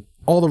commandment and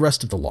all the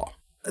rest of the law.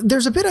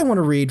 There's a bit I want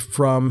to read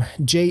from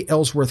J.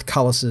 Ellsworth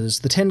Collis's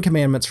The 10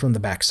 Commandments from the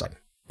Backside.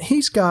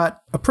 He's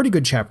got a pretty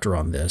good chapter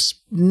on this.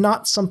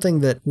 Not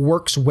something that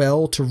works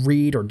well to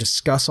read or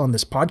discuss on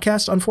this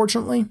podcast,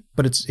 unfortunately,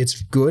 but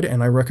it's good,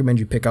 and I recommend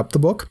you pick up the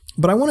book.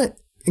 But I want to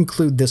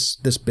include this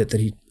bit that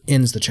he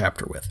ends the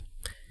chapter with.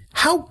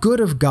 How good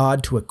of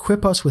God to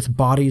equip us with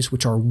bodies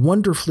which are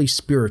wonderfully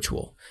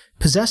spiritual,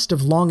 possessed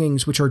of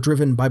longings which are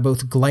driven by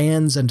both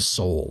glands and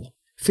soul,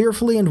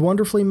 fearfully and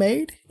wonderfully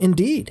made,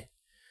 indeed.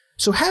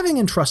 So having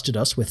entrusted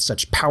us with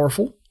such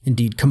powerful,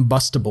 indeed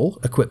combustible,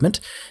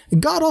 equipment,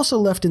 God also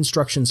left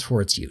instructions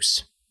for its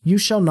use. You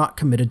shall not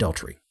commit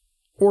adultery.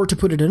 Or to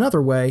put it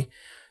another way,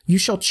 you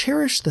shall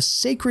cherish the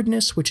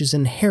sacredness which is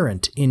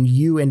inherent in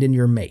you and in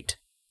your mate,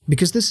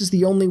 because this is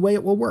the only way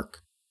it will work.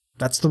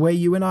 That's the way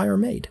you and I are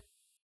made.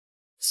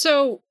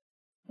 So,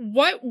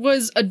 what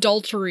was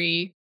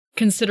adultery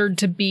considered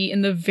to be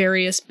in the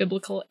various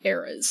biblical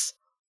eras?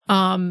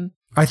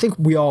 I think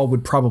we all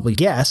would probably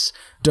guess,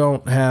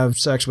 don't have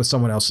sex with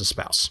someone else's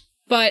spouse.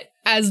 But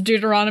as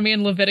Deuteronomy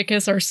and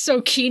Leviticus are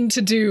so keen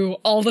to do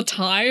all the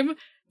time,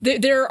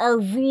 there are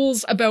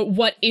rules about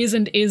what is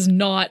and is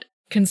not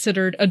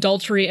considered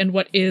adultery and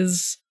what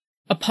is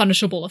a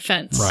punishable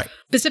offense. Right.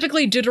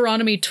 Specifically,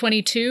 Deuteronomy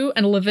 22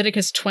 and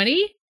Leviticus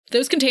 20,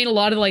 those contain a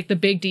lot of the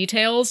big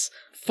details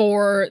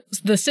for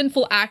the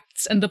sinful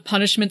acts and the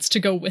punishments to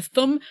go with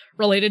them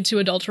related to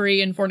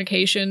adultery and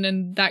fornication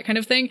and that kind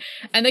of thing.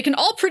 And they can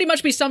all pretty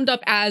much be summed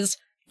up as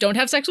don't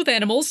have sex with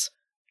animals,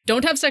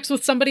 don't have sex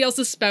with somebody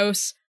else's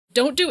spouse,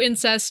 don't do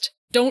incest,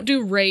 don't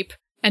do rape,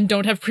 and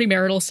don't have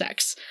premarital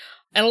sex.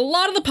 And a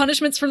lot of the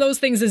punishments for those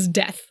things is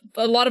death.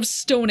 A lot of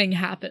stoning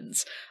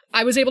happens.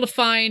 I was able to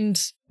find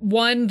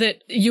one that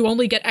you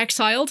only get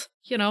exiled,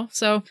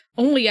 so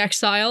only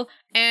exile.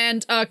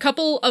 And a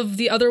couple of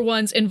the other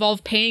ones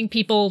involve paying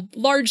people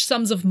large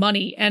sums of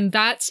money. And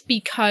that's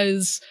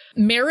because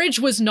marriage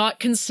was not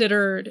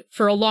considered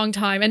for a long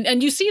time.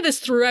 And you see this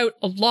throughout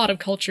a lot of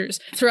cultures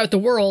throughout the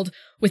world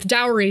with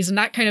dowries and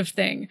that kind of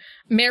thing.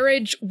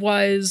 Marriage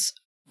was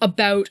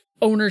about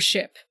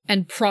ownership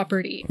and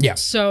property. Yeah.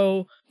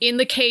 So in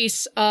the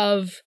case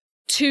of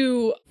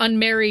two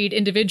unmarried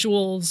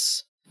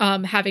individuals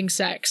having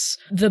sex,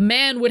 the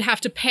man would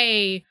have to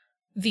pay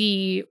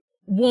the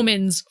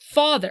woman's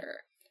father,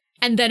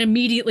 and then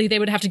immediately they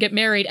would have to get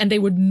married, and they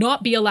would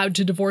not be allowed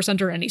to divorce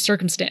under any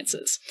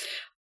circumstances.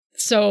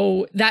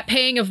 So that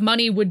paying of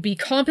money would be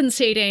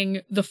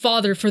compensating the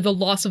father for the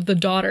loss of the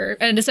daughter,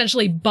 and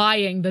essentially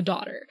buying the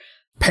daughter.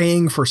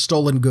 Paying for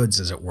stolen goods,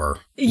 as it were.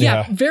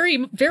 Yeah,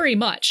 very, very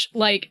much.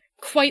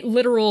 Quite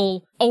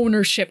literal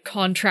ownership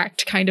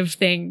contract kind of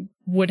thing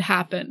would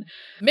happen.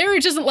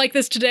 Marriage isn't like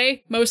this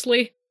today,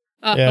 mostly.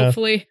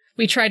 Hopefully.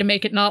 We try to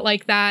make it not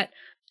like that.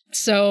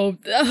 So,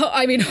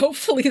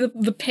 hopefully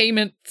the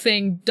payment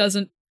thing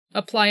doesn't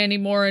apply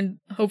anymore, and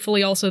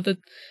hopefully also that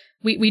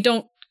we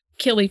don't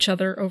kill each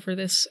other over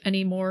this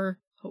anymore,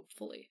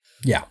 hopefully.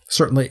 Yeah,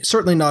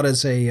 certainly not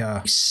as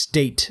a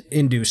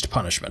state-induced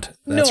punishment.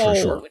 That's for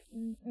sure.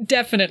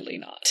 Definitely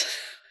not.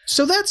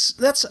 So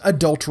that's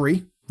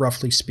adultery,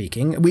 roughly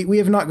speaking. We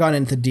have not gone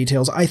into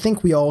details. I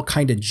think we all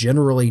kind of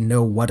generally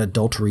know what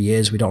adultery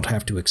is. We don't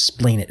have to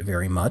explain it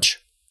very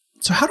much.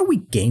 So how do we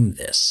game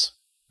this?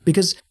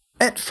 Because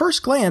at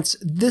first glance,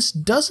 this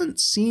doesn't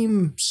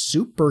seem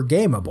super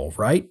gameable,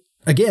 right?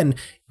 Again,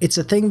 it's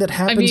a thing that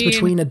happens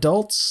between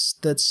adults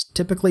that's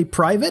typically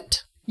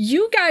private.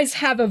 You guys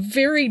have a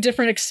very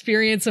different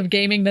experience of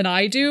gaming than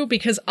I do,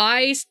 because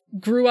I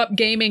grew up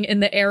gaming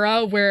in the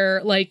era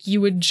where, you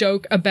would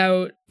joke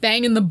about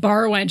banging the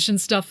bar wench and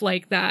stuff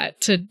like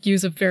that, to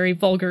use a very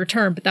vulgar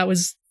term, but that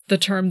was the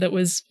term that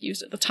was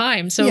used at the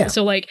time. So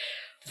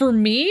for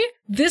me,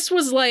 this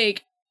was a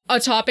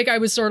topic I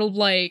was sort of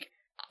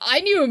I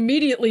knew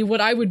immediately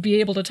what I would be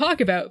able to talk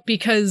about,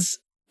 because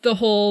the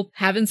whole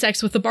having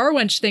sex with the bar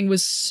wench thing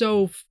was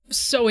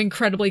so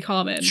incredibly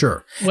common.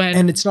 Sure.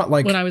 And it's not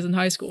like when I was in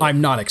high school. I'm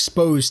not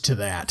exposed to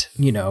that,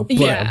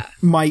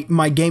 but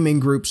my gaming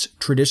groups,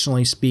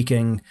 traditionally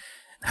speaking,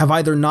 have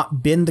either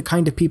not been the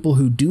kind of people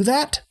who do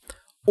that,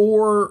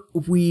 Or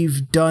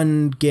we've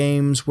done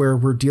games where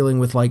we're dealing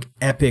with like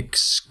epic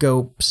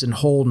scopes and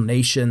whole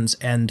nations,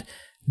 and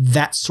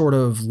that sort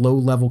of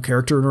low-level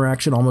character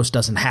interaction almost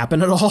doesn't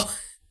happen at all.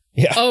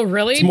 Yeah. Oh,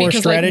 really? It's more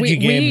Because, strategy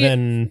game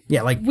than...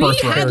 Yeah, like we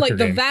Birthright. had like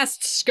the game.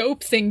 vast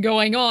scope thing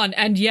going on,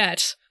 and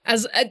yet,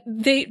 as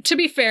to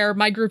be fair,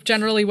 my group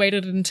generally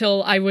waited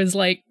until I was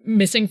like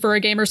missing for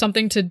a game or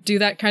something to do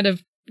that kind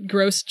of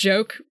gross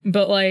joke.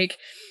 But like,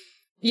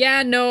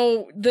 yeah,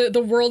 no,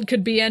 the world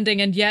could be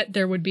ending, and yet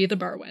there would be the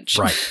bar wench.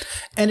 Right.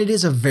 And it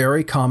is a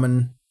very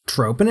common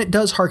trope, and it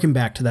does harken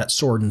back to that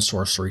sword and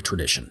sorcery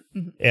tradition.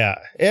 Yeah.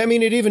 I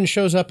mean, it even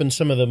shows up in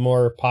some of the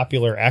more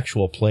popular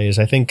actual plays.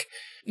 I think...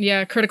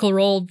 Yeah, Critical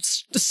Role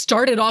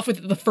started off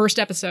with the first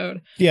episode.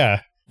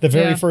 Yeah. The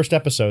very Yeah. first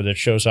episode that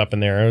shows up in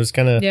there. It was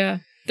kind of... Yeah.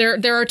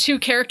 There are two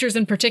characters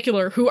in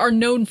particular who are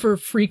known for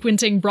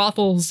frequenting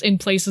brothers in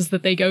places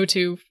that they go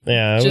to.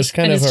 Yeah, it was Just-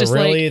 kind and of it's a just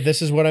really, like-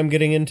 this is what I'm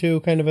getting into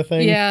kind of a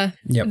thing. Yeah.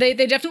 Yep. They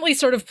definitely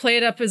sort of play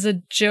it up as a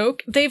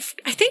joke. I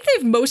think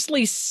they've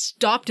mostly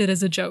stopped it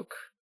as a joke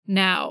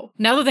now.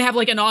 Now that they have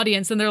like an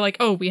audience and they're like,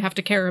 "Oh, we have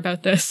to care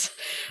about this."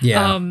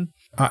 Yeah.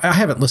 I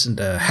haven't listened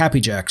to Happy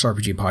Jack's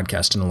RPG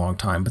podcast in a long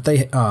time, but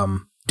they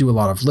do a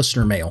lot of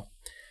listener mail.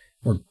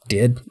 Or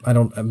did. I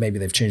don't, maybe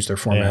they've changed their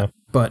format. Yeah.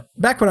 But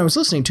back when I was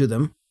listening to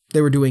them, they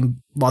were doing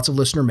lots of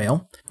listener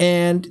mail,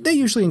 and they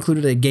usually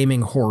included a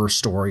gaming horror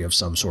story of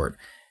some sort.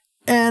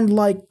 And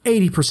like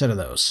 80% of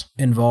those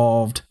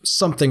involved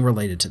something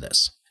related to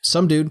this.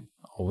 Some dude,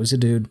 always a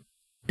dude,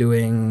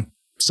 doing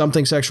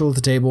something sexual at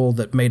the table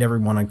that made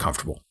everyone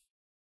uncomfortable.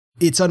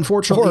 It's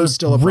unfortunately Or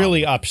still a problem.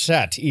 really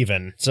upset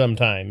even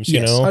sometimes, you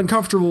Yes, know?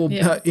 uncomfortable,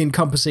 Yeah.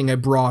 encompassing a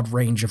broad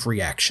range of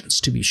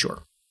reactions, to be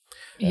sure.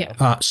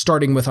 Yeah.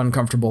 Starting with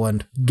uncomfortable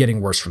and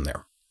getting worse from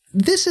there.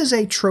 This is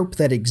a trope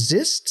that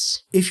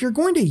exists. If you're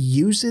going to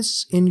use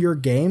this in your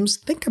games,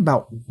 think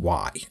about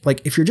why.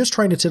 Like, if you're just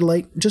trying to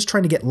titillate, just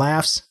trying to get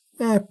laughs,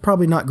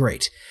 probably not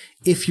great.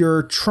 If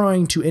you're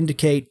trying to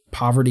indicate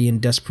poverty and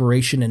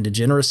desperation and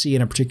degeneracy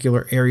in a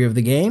particular area of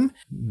the game,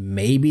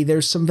 maybe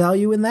there's some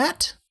value in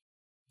that.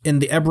 In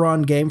the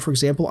Eberron game, for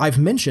example, I've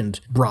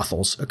mentioned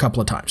brothels a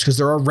couple of times because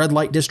there are red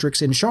light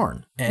districts in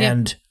Sharn.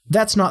 And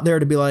that's not there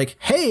to be like,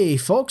 hey,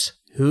 folks,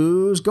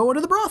 who's going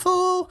to the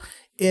brothel?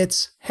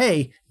 It's,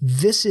 hey,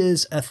 this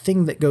is a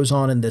thing that goes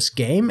on in this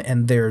game,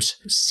 and there's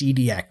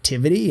seedy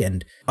activity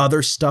and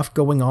other stuff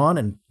going on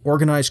and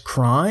organized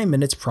crime,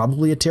 and it's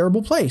probably a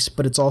terrible place,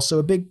 but it's also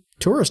a big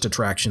tourist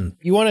attraction.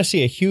 You want to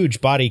see a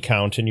huge body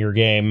count in your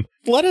game,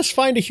 let us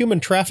find a human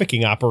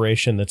trafficking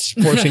operation that's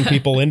forcing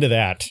people into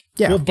that.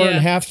 Yeah. We'll burn Yeah.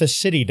 half the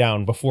city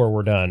down before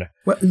we're done.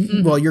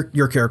 Well,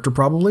 your character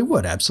probably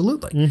would,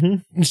 absolutely.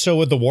 And so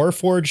would the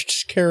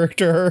Warforged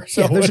character.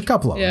 So Yeah, there's a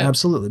couple of them, Yeah.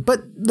 absolutely.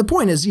 But the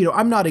point is,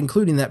 I'm not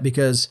including that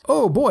because,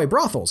 oh boy,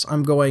 brothels.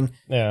 I'm going,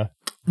 yeah.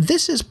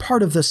 this is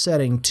part of the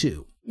setting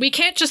too. We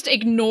can't just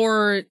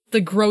ignore the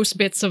gross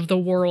bits of the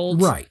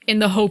world Right. in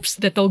the hopes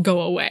that they'll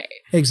go away.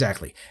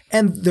 Exactly.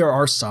 And there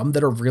are some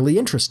that are really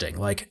interesting.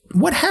 Like,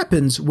 what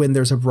happens when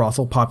there's a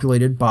brothel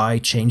populated by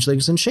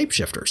changelings and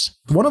shapeshifters?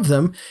 One of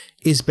them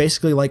is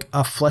basically like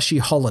a fleshy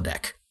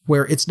holodeck,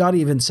 where it's not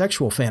even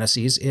sexual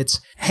fantasies.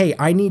 It's, hey,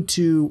 I need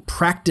to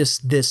practice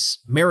this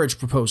marriage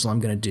proposal I'm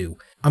going to do.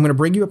 I'm going to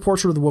bring you a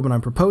portrait of the woman I'm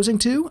proposing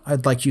to.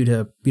 I'd like you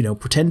to,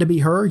 pretend to be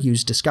her,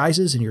 use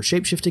disguises and your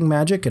shapeshifting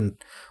magic and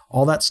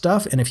all that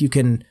stuff. And if you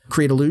can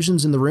create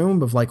illusions in the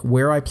room of like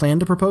where I plan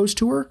to propose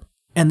to her,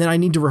 and then I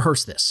need to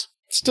rehearse this.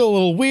 Still a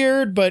little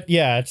weird, but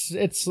yeah,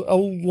 it's a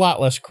lot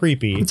less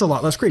creepy. It's a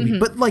lot less creepy,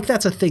 but like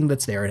that's a thing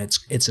that's there, and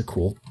it's a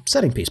cool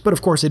setting piece. But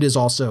of course, it is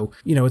also,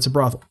 it's a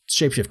brothel.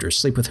 Shapeshifters,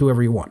 sleep with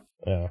whoever you want.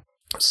 Yeah.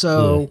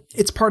 So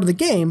it's part of the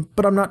game,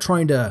 but I'm not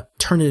trying to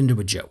turn it into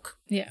a joke.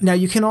 Yeah. Now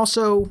you can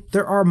also,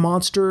 there are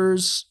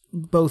monsters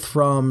both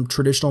from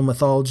traditional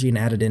mythology and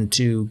added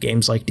into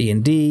games like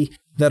D&D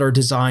that are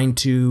designed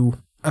to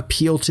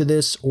appeal to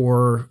this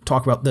or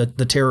talk about the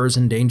terrors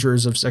and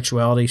dangers of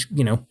sexuality,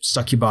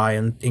 succubi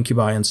and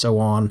incubi and so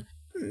on.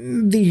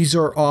 These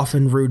are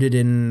often rooted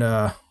in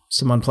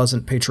some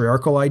unpleasant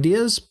patriarchal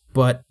ideas,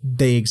 but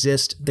they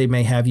exist. They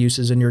may have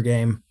uses in your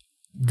game.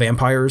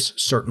 Vampires,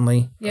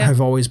 certainly,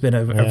 have always been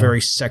a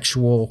very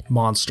sexual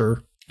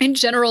monster. In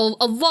general,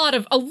 a lot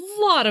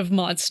of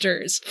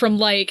monsters, from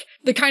like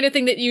the kind of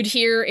thing that you'd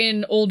hear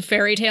in old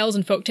fairy tales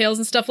and folk tales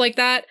and stuff like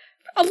that.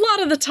 A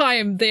lot of the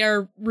time they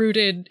are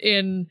rooted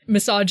in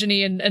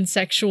misogyny and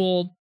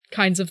sexual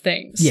kinds of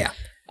things. Yeah.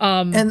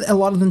 And a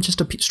lot of them just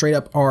straight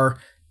up are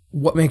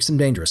what makes them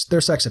dangerous.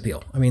 Their sex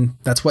appeal. I mean,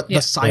 that's what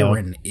the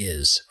siren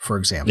is, for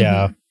example.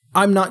 Yeah.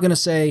 I'm not going to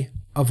say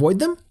avoid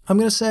them. I'm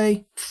going to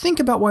say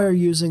think about why you're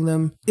using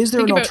them. Is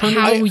there Think an about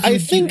alternative? how you I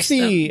think use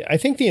them. I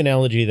think the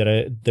analogy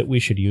that we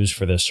should use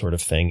for this sort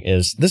of thing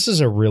is this is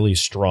a really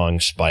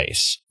strong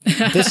spice.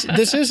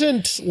 This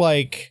isn't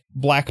like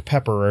black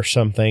pepper or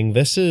something.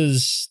 This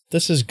is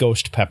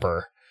ghost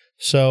pepper.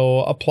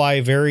 So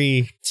apply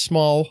very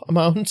small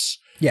amounts.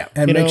 Yeah,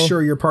 and make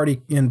sure your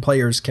party and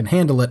players can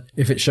handle it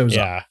if it shows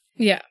up. Yeah.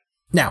 Yeah.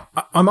 Now,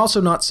 I'm also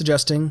not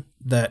suggesting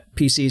that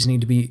PCs need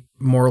to be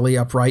morally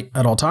upright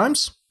at all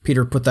times.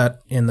 Peter put that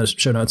in the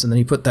show notes, and then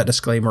he put that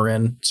disclaimer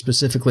in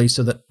specifically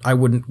so that I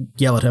wouldn't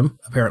yell at him,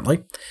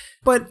 apparently.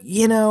 But,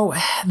 you know,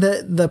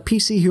 the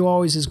PC who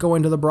always is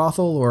going to the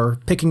brothel or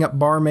picking up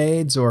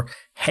barmaids or,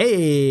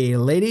 hey,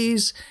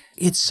 ladies,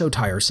 it's so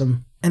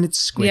tiresome and it's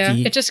squeaky.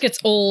 Yeah, it just gets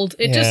old.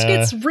 It just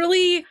gets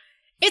really,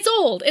 it's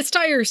old. It's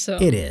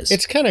tiresome. It is.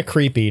 It's kind of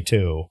creepy,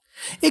 too.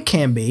 It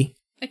can be.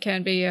 It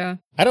can be, yeah.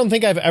 I don't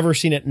think I've ever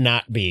seen it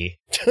not be.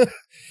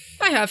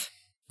 I have.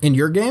 In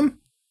your game?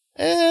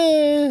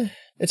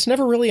 It's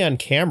never really on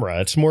camera.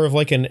 It's more of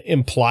like an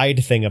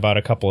implied thing about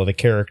a couple of the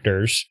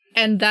characters.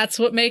 And that's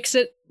what makes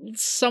it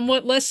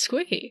somewhat less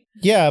squeaky.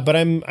 Yeah, but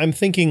I'm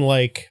thinking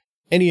like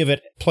any of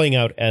it playing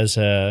out as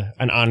an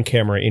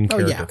on-camera,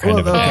 in-character kind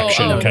of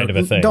action kind of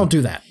a thing. Don't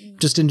do that.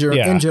 Just in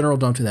general,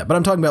 don't do that. But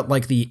I'm talking about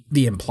like the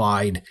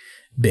implied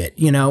bit,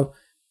 you know?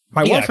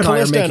 My wife and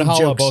I are making and Hala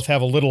jokes. both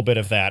have a little bit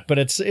of that, but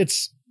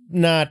it's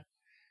not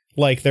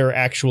like they're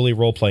actually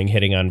role-playing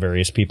hitting on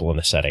various people in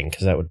the setting,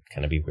 because that would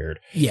kind of be weird.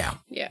 Yeah.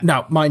 Yeah.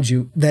 Now, mind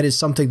you, that is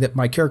something that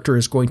my character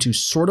is going to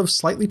sort of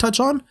slightly touch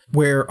on,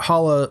 where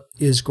Hala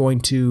is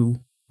going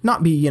to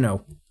not be, you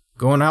know,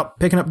 going out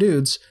picking up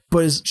dudes,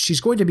 but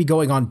she's going to be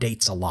going on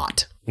dates a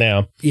lot.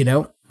 Yeah. You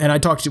know? And I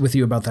talked with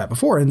you about that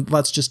before, and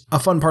that's just a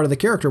fun part of the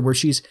character where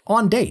she's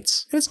on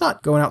dates. And it's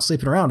not going out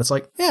sleeping around. It's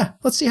like, yeah,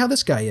 let's see how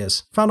this guy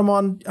is. Found him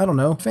on, I don't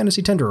know,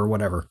 Fantasy Tinder or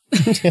whatever.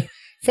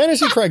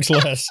 Fantasy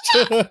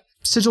Craigslist.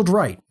 Sigiled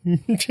right.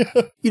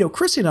 You know,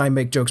 Chrissy and I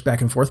make jokes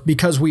back and forth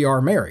because we are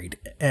married.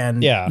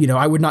 And, you know,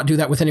 I would not do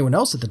that with anyone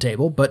else at the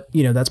table, but,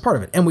 you know, that's part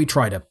of it. And we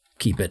try to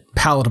keep it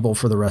palatable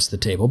for the rest of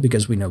the table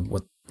because we know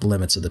what the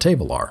limits of the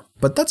table are.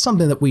 But that's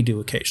something that we do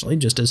occasionally,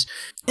 just as,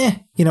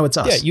 you know, it's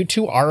us. Yeah, you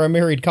two are a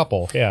married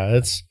couple. Yeah,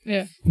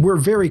 we're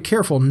very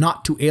careful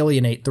not to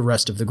alienate the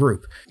rest of the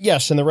group.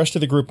 Yes, and the rest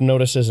of the group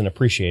notices and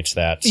appreciates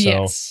that. So,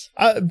 yes.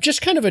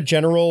 Just kind of a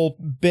general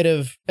bit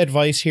of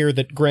advice here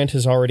that Grant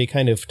has already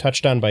kind of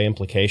touched on by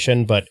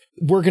implication, but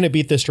we're going to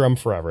beat this drum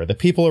forever. The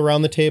people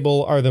around the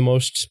table are the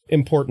most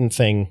important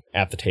thing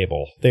at the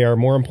table. They are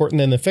more important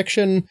than the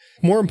fiction,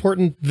 more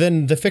important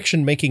than the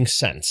fiction making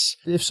sense.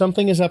 If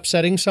something is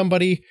upsetting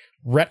somebody,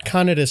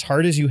 retcon it as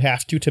hard as you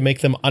have to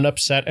make them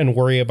unupset and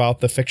worry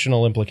about the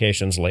fictional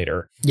implications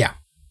later. Yeah.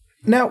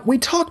 Now, we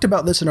talked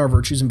about this in our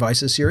Virtues and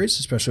Vices series,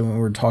 especially when we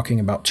were talking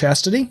about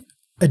chastity.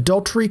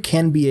 Adultery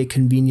can be a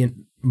convenient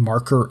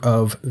marker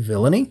of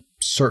villainy.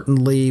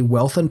 Certainly,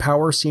 wealth and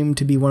power seem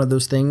to be one of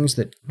those things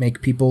that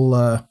make people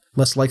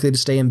less likely to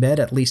stay in bed,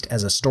 at least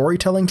as a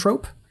storytelling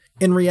trope.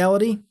 In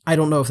reality, I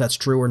don't know if that's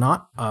true or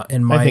not. I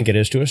think it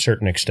is to a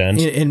certain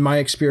extent. In my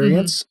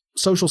experience,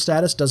 social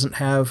status doesn't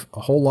have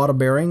a whole lot of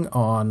bearing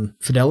on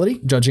fidelity,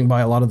 judging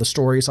by a lot of the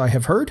stories I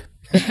have heard.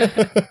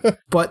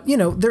 But, you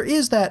know, there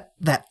is that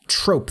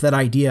trope, that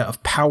idea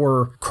of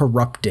power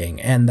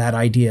corrupting, and that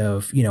idea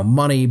of, you know,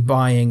 money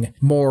buying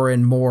more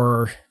and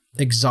more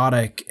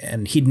exotic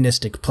and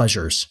hedonistic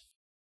pleasures.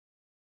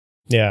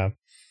 Yeah.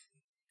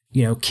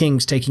 You know,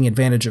 kings taking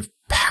advantage of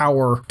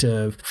power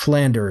to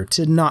philander,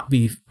 to not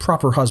be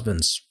proper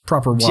husbands,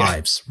 proper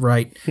wives,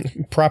 right?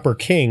 Proper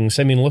kings.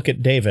 I mean, look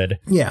at David.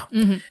 Yeah.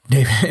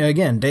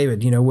 Mm-hmm.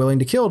 David, you know, willing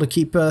to kill to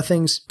keep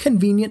things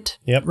convenient,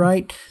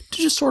 right?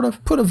 To just sort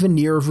of put a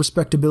veneer of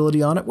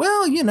respectability on it.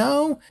 Well, you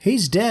know,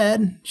 he's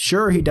dead.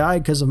 Sure, he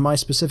died because of my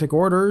specific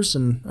orders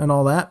and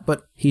all that,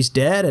 but he's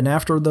dead, and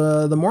after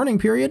the mourning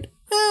period,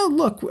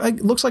 look,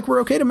 it looks like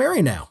we're okay to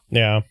marry now.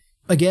 Yeah.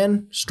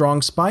 Again,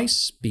 strong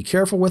spice. Be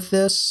careful with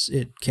this.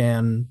 It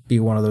can be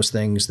one of those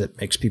things that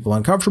makes people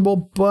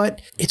uncomfortable,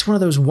 but it's one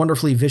of those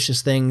wonderfully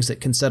vicious things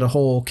that can set a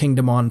whole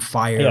kingdom on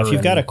fire. Yeah, if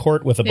you've got a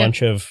court with a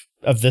bunch of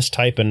this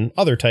type and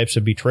other types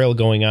of betrayal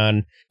going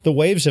on, the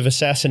waves of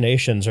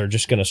assassinations are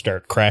just going to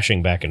start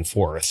crashing back and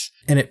forth.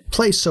 And it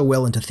plays so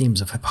well into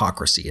themes of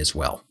hypocrisy as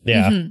well.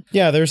 Yeah. Mm-hmm.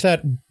 Yeah, there's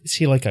that, is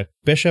he like a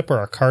bishop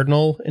or a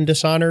cardinal in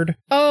Dishonored?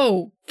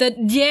 Oh, the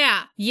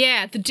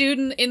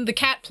dude in the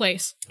cat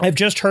place. I've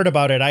just heard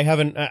about it.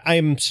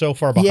 I'm so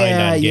far behind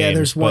on games. Yeah,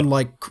 there's one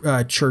like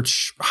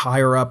church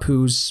higher up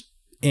who's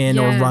in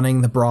or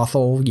running the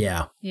brothel.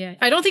 Yeah.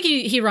 I don't think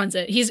he runs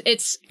it.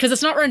 It's because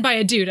it's not run by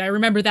a dude. I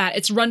remember that.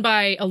 It's run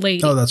by a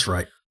lady. Oh, that's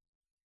right.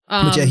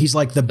 But yeah, he's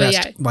like the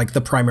best, like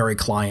the primary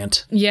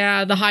client.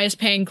 Yeah, the highest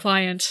paying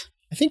client.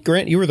 I think,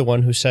 Grant, you were the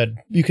one who said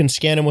you can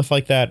scan him with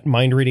like that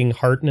mind-reading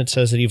heart, and it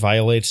says that he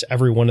violates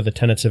every one of the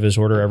tenets of his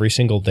order every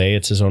single day.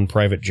 It's his own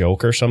private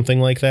joke or something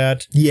like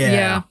that.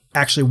 Yeah.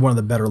 Actually, one of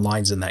the better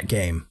lines in that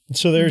game.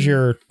 So there's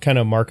your kind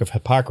of mark of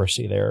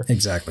hypocrisy there.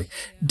 Exactly.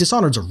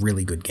 Dishonored's a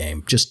really good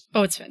game.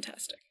 It's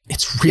fantastic.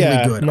 It's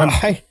really good. No,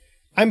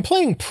 I'm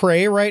playing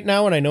Prey right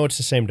now, and I know it's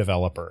the same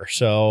developer,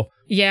 so...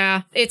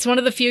 Yeah, it's one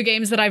of the few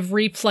games that I've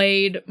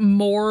replayed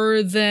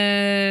more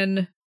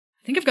than...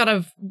 I think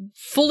I've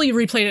fully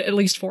replayed it at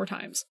least 4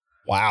 times.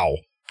 Wow.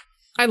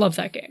 I love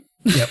that game.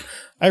 Yep.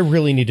 I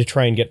really need to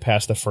try and get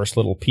past the first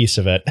little piece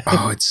of it.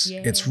 Oh,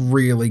 it's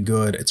really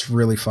good. It's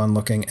really fun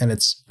looking, and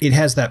it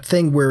has that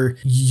thing where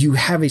you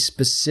have a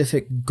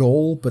specific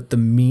goal, but the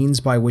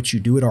means by which you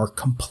do it are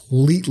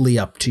completely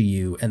up to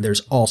you, and there's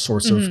all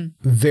sorts of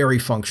very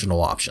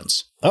functional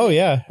options. Oh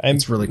yeah,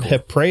 it's really cool.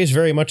 Prey's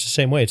very much the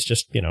same way. It's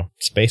just,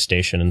 space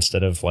station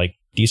instead of like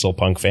diesel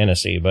punk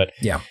fantasy. But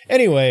yeah.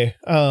 Anyway,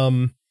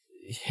 we're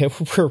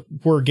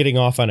getting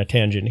off on a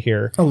tangent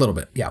here. A little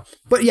bit, yeah.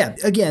 But yeah,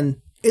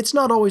 again, it's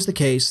not always the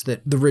case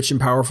that the rich and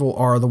powerful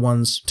are the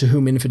ones to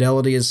whom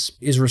infidelity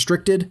is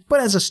restricted, but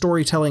as a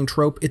storytelling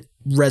trope, it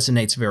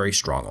resonates very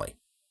strongly.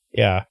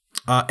 Yeah.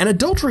 And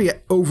adultery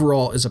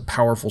overall is a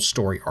powerful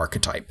story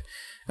archetype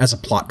as a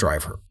plot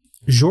driver.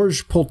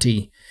 Georges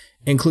Polti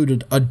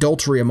included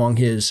adultery among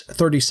his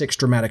 36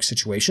 dramatic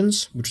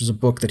situations, which was a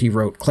book that he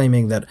wrote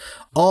claiming that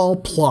all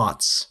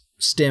plots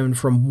stemmed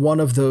from one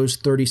of those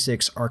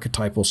 36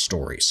 archetypal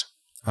stories.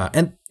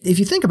 And if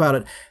you think about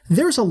it,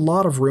 there's a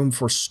lot of room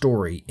for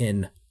story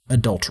in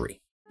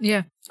adultery.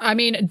 Yeah. I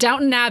mean,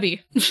 Downton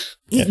Abbey.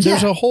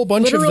 There's a whole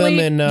bunch Literally of them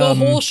in the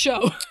whole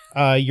show.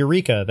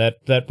 Eureka,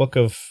 that book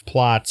of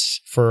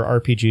plots for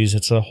RPGs.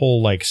 It's a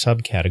whole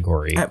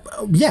subcategory.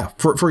 Yeah,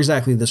 for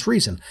exactly this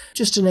reason.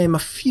 Just to name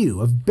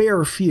a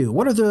bare few.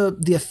 What are the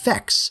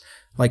effects,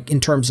 like in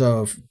terms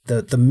of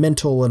the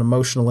mental and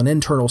emotional and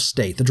internal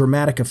state, the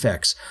dramatic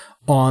effects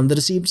on the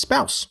deceived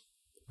spouse,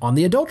 on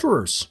the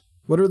adulterers?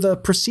 What are the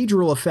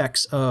procedural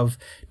effects of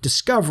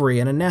discovery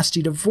and a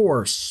nasty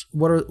divorce?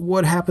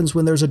 What happens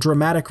when there's a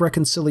dramatic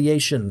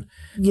reconciliation?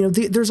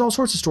 There's all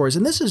sorts of stories,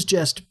 and this is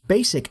just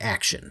basic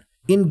action.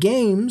 In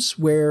games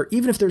where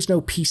even if there's no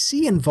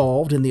PC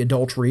involved in the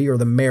adultery or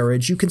the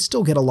marriage, you can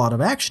still get a lot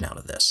of action out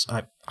of this.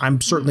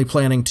 I'm certainly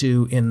planning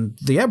to in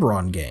the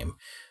Eberron game.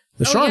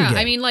 The Sharn game.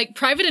 I mean,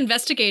 private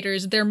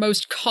investigators, their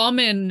most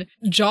common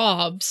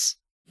jobs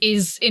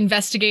is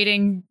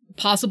investigating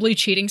possibly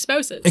cheating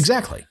spouses.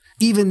 Exactly.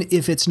 Even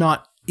if it's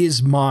not,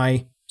 is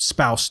my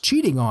spouse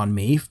cheating on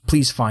me?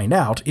 Please find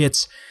out.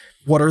 It's,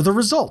 what are the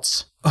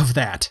results of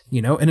that?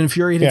 An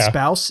infuriated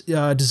spouse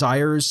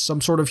desires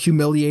some sort of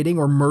humiliating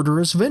or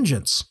murderous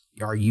vengeance.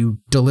 Are you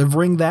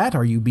delivering that?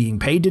 Are you being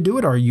paid to do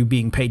it? Are you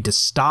being paid to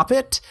stop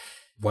it?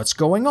 What's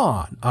going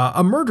on?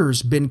 A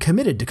murder's been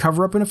committed to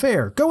cover up an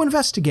affair. Go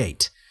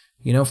investigate.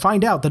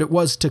 Find out that it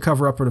was to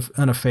cover up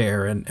an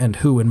affair and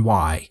who and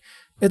why,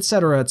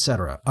 etc.,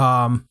 etc.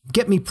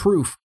 Get me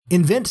proof.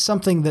 Invent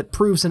something that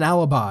proves an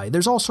alibi.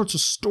 There's all sorts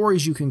of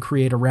stories you can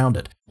create around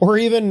it. Or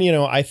even,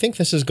 I think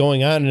this is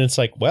going on, and it's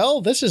like,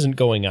 well, this isn't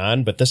going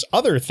on, but this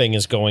other thing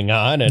is going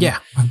on. And yeah,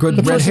 a good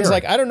the red person's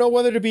herring. I don't know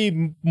whether to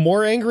be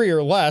more angry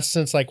or less.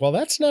 And it's like, well,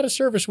 that's not a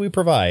service we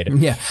provide.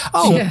 Yeah.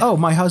 Oh,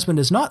 my husband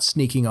is not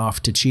sneaking off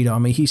to cheat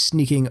on me. He's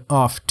sneaking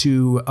off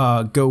to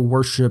go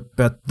worship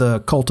at the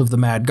cult of the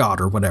mad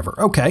god or whatever.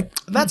 Okay,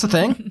 that's a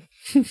thing.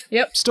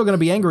 Yep. Still going to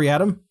be angry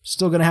at him.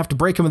 Still going to have to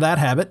break him of that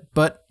habit.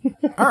 But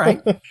all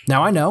right,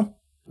 now I know.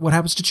 What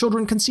happens to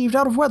children conceived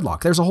out of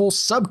wedlock? There's a whole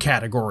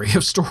subcategory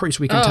of stories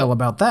we can tell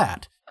about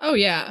that. Oh,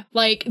 yeah.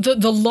 Like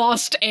the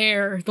lost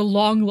heir, the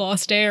long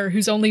lost heir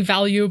who's only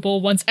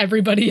valuable once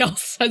everybody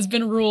else has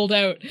been ruled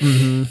out.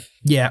 Mm-hmm.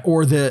 Yeah,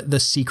 or the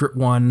secret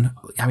one.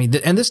 I mean,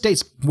 and this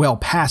dates well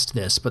past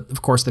this, but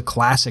of course the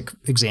classic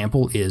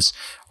example is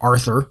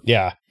Arthur.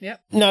 Yeah.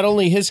 Yep. Not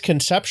only his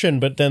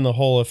conception, but then the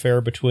whole affair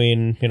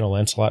between,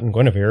 Lancelot and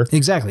Guinevere.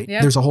 Exactly.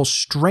 Yep. There's a whole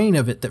strain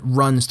of it that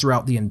runs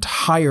throughout the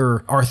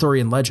entire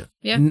Arthurian legend.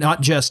 Yeah.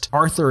 Not just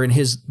Arthur and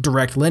his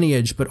direct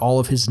lineage, but all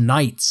of his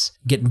knights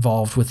get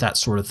involved with that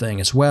sort of thing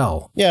as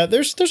well. Yeah,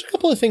 there's a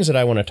couple of things that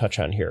I want to touch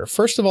on here.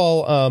 First of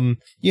all,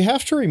 you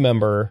have to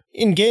remember,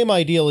 in game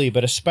ideally,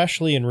 but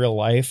especially in real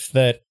life,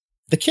 that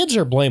the kids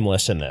are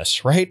blameless in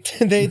this, right?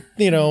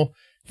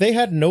 They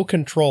had no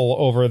control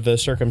over the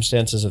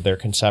circumstances of their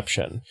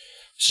conception.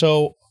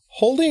 So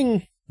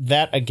holding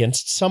that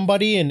against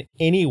somebody in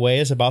any way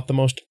is about the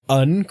most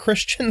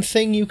un-Christian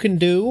thing you can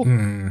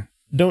do.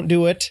 Don't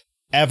do it,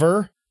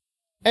 ever.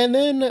 And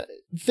then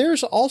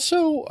there's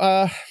also,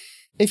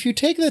 if you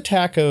take the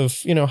tack of,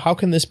 how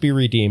can this be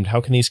redeemed?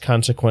 How can these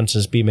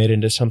consequences be made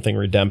into something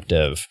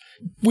redemptive?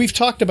 We've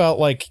talked about,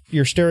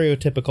 your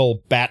stereotypical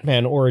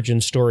Batman origin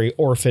story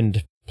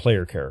orphaned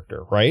player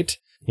character, right?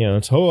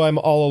 It's, I'm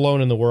all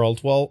alone in the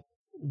world. Well,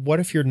 what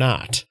if you're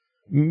not?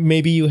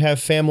 Maybe you have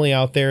family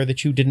out there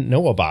that you didn't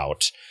know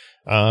about,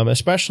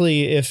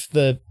 especially if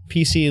the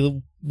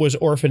PC was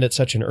orphaned at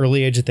such an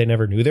early age that they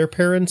never knew their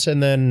parents,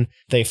 and then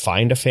they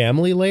find a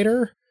family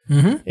later.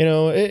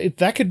 Mm-hmm.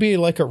 That could be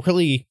a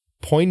really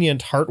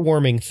poignant,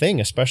 heartwarming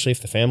thing, especially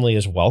if the family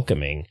is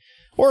welcoming.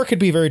 Or it could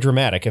be very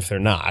dramatic if they're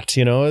not.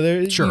 Sure.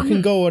 You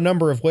can go a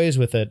number of ways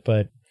with it,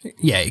 but...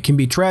 Yeah, it can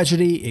be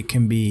tragedy, it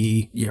can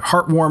be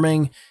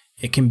heartwarming,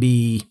 it can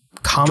be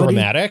comedy.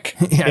 Dramatic.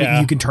 Yeah.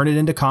 You can turn it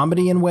into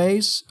comedy in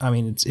ways. I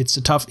mean,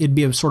 it'd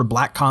be a sort of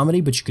black comedy,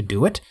 but you could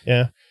do it.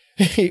 Yeah.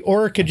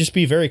 Or it could just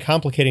be very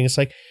complicating. It's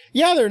like,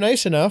 yeah, they're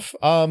nice enough.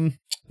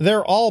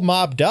 They're all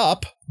mobbed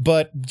up,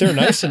 but they're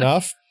nice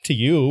enough. to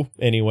you,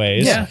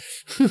 anyways. Yeah.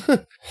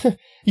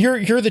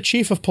 You're the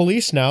chief of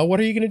police now. What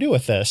are you going to do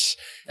with this?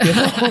 You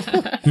know?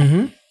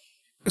 Mm-hmm.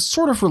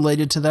 Sort of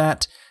related to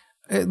that,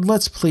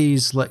 let's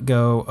please let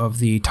go of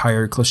the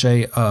tired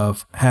cliche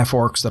of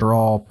half-orcs that are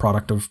all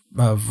product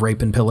of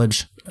rape and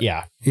pillage.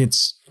 Yeah.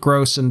 It's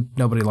gross and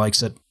nobody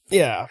likes it.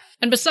 Yeah.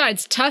 And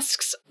besides,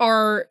 tusks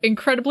are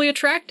incredibly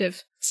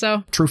attractive.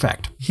 So, True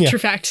fact. Yeah. true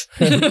fact.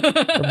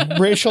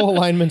 Racial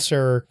alignments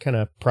are kind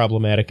of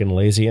problematic and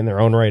lazy in their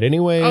own right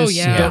anyways. Oh,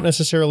 yeah. You don't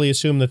necessarily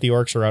assume that the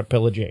orcs are out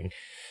pillaging.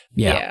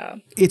 Yeah.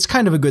 It's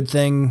kind of a good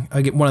thing.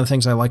 One of the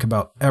things I like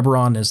about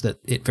Eberron is that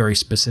it very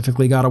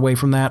specifically got away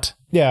from that.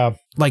 Yeah.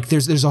 Like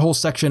there's a whole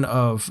section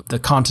of the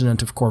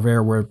continent of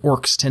Corvair where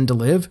orcs tend to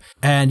live,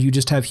 and you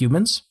just have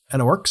humans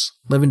and orcs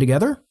living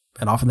together,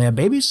 and often they have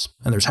babies,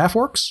 and there's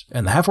half-orcs,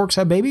 and the half-orcs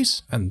have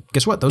babies, and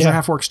guess what? Those are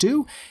half-orcs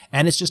too,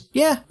 and it's just,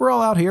 we're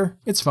all out here.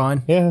 It's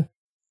fine. Yeah.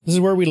 This is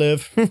where we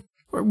live.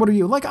 What are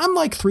you? Like, I'm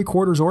like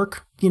 3/4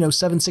 orc,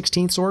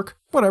 7/16 orc,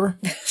 whatever.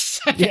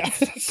 Yeah,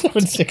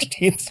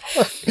 7/16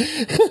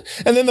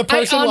 orc. And then the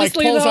person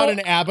honestly, pulls out though, an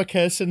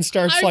abacus and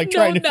starts I've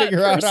trying to known that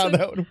figure out how person.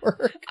 that would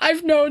work.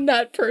 I've known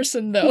that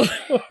person, though.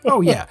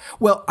 Oh, yeah.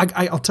 Well,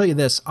 I'll tell you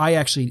this. I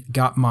actually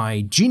got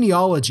my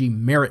genealogy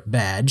merit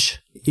badge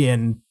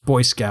in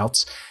Boy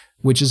Scouts,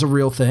 which is a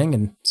real thing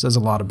and says a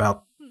lot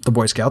about the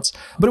Boy Scouts.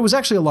 But it was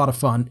actually a lot of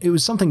fun. It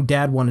was something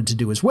Dad wanted to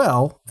do as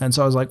well. And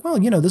so I was like, well,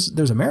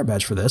 there's a merit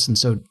badge for this. And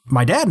so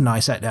my dad and I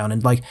sat down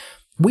and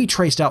we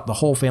traced out the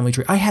whole family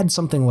tree. I had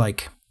something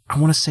like, I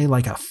want to say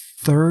like a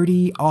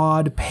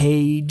 30-odd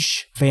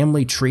page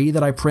family tree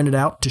that I printed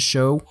out to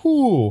show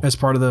as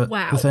part of the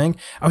thing.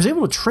 I was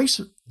able to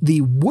trace the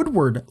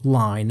Woodward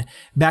line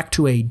back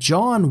to a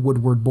John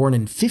Woodward born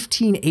in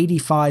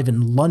 1585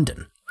 in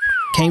London.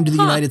 Came to the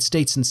United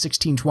States in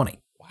 1620.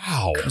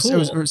 Wow. Cool. It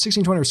was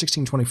 1620 or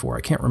 1624.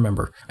 I can't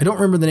remember. I don't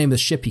remember the name of the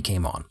ship he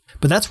came on.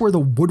 But that's where the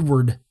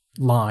Woodward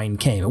line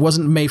came. It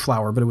wasn't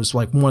Mayflower, but it was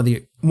like one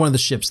of the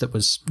ships that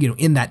was,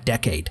 in that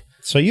decade.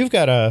 So you've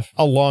got a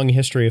long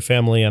history of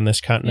family on this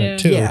continent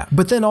too. Yeah,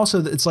 but then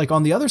also it's like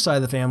on the other side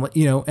of the family,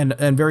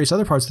 and various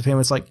other parts of the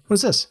family, it's like, what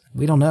is this?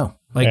 We don't know.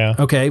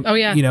 Okay. Oh,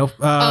 yeah.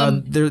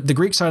 The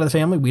Greek side of the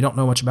family, we don't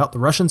know much about. The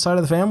Russian side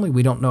of the family,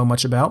 we don't know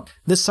much about.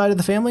 This side of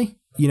the family,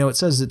 it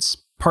says it's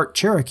part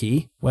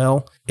Cherokee.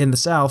 Well, in the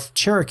South,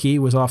 Cherokee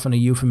was often a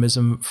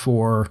euphemism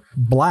for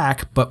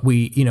black, but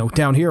we,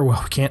 down here, we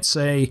can't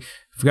say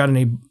if we've got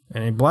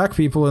any black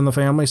people in the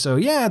family. So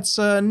yeah, it's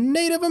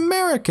Native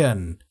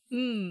American.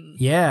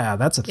 Yeah,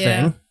 that's a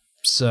thing.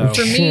 So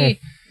for me,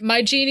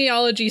 my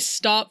genealogy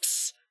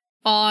stops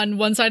on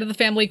one side of the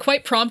family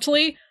quite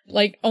promptly,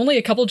 like only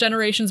a couple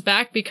generations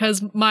back,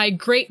 because my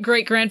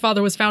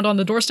great-great-grandfather was found on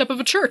the doorstep of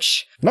a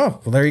church.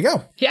 Oh, well, there you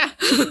go. Yeah.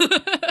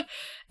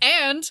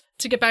 And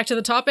to get back to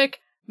the topic,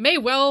 may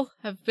well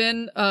have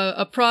been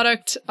a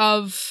product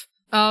of,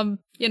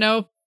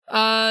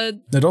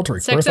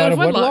 adultery. Sex out of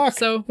wedlock.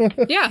 So,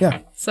 yeah.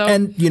 So,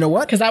 and you know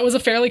what? Because that was a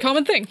fairly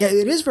common thing. Yeah,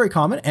 it is very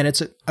common, and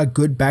it's a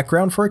good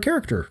background for a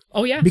character.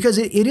 Oh, yeah. Because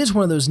it is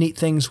one of those neat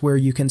things where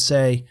you can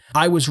say,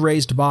 I was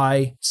raised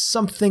by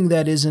something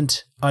that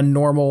isn't a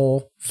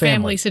normal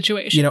family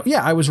situation.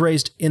 I was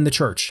raised in the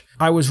church.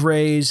 I was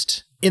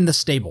raised in the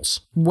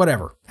stables.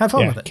 Whatever. Have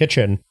fun with it.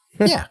 Kitchen.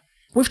 Yeah.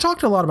 We've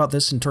talked a lot about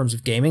this in terms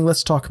of gaming.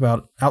 Let's talk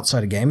about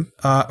outside of game.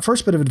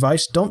 First bit of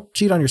advice, don't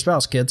cheat on your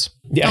spouse, kids.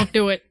 Yeah. Don't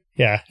do it.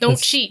 Yeah. Don't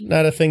cheat.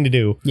 Not a thing to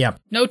do. Yeah.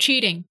 No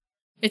cheating.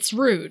 It's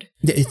rude.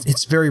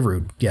 It's very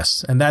rude,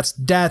 yes. And that's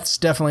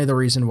definitely the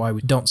reason why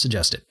we don't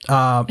suggest it.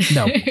 No.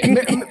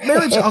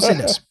 Marriage, I'll say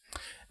this.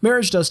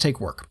 Marriage does take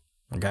work,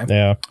 okay?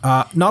 Yeah.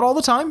 Not all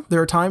the time.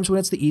 There are times when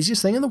it's the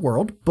easiest thing in the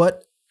world,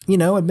 but,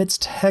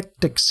 amidst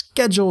hectic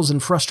schedules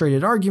and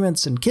frustrated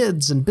arguments and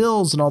kids and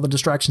bills and all the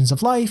distractions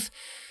of life,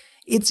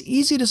 it's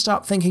easy to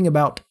stop thinking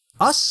about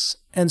us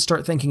and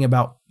start thinking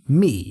about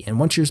me. And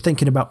once you're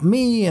thinking about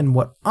me and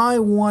what I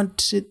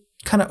want, it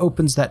kind of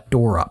opens that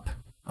door up,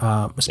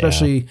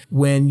 especially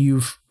when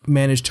you've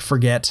managed to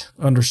forget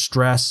under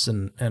stress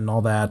and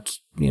all that,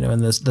 in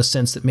the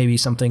sense that maybe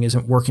something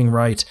isn't working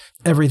right,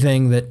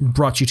 everything that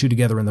brought you two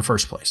together in the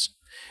first place.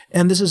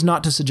 And this is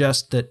not to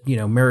suggest that,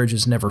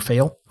 marriages never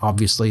fail.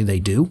 Obviously they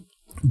do,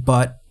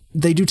 but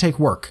they do take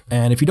work.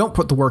 And if you don't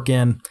put the work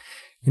in,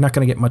 you're not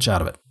going to get much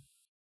out of it.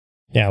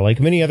 Yeah, like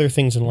many other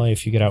things in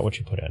life, you get out what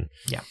you put in.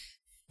 Yeah.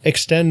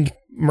 Extend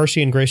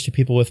mercy and grace to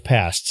people with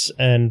pasts.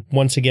 And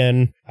once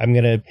again, I'm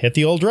going to hit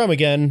the old drum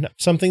again.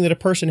 Something that a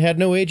person had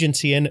no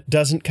agency in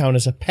doesn't count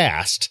as a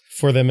past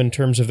for them in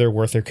terms of their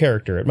worth or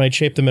character. It might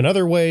shape them in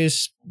other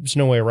ways. There's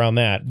no way around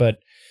that. But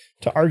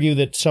to argue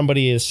that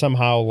somebody is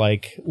somehow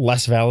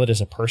less valid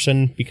as a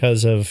person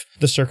because of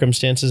the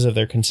circumstances of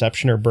their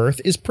conception or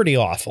birth is pretty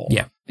awful.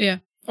 Yeah. Yeah.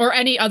 Or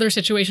any other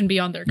situation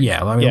beyond their control.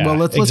 Yeah, I mean, well,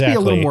 let's be a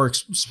little more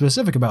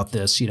specific about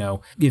this.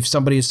 If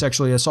somebody is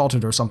sexually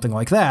assaulted or something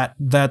like that,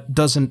 that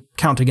doesn't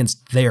count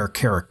against their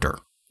character.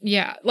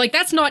 Yeah,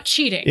 that's not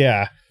cheating.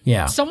 Yeah.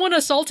 Yeah. Someone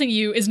assaulting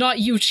you is not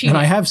you cheating. And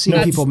I have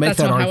seen people make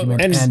that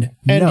argument, and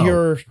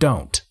your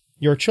don't.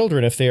 Your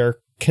children, if they are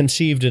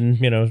conceived and,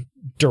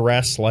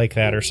 duress like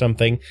that or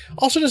something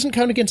also doesn't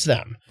count against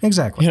them.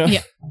 Exactly. You know,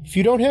 if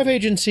you don't have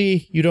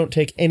agency, you don't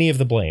take any of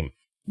the blame.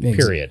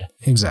 Period.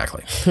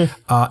 Exactly.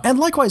 And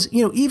likewise,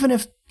 even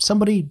if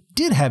somebody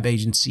did have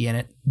agency in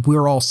it,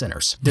 we're all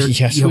sinners.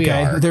 Yes, we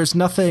are. There's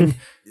nothing,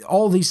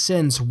 all these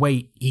sins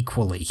weigh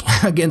equally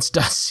against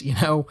us,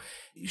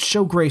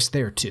 Show grace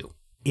there too.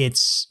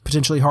 It's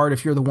potentially hard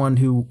if you're the one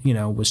who,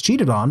 was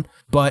cheated on.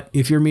 But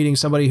if you're meeting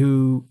somebody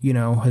who,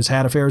 has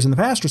had affairs in the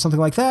past or something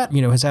like that,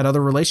 has had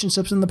other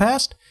relationships in the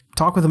past,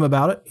 talk with them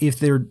about it. If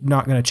they're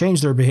not going to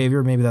change their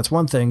behavior, maybe that's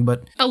one thing,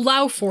 but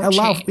allow for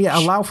change. Yeah,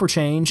 allow for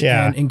change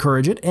and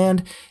encourage it.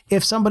 And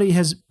if somebody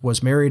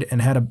was married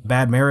and had a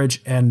bad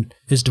marriage and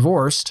is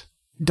divorced,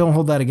 don't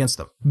hold that against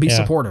them. Be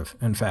supportive.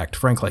 In fact,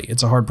 frankly,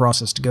 it's a hard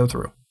process to go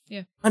through.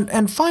 Yeah.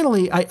 And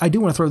finally, I do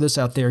want to throw this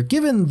out there.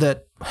 Given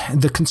that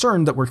the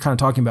concern that we're kind of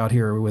talking about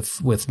here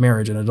with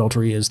marriage and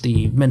adultery is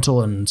the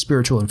mental and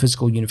spiritual and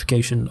physical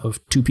unification of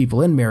two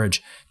people in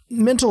marriage,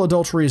 mental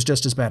adultery is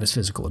just as bad as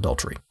physical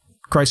adultery.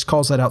 Christ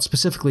calls that out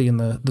specifically in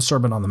the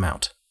Sermon on the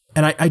Mount.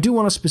 And I do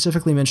want to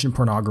specifically mention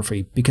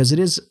pornography because it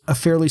is a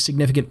fairly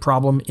significant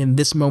problem in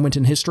this moment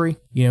in history.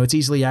 It's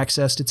easily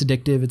accessed, it's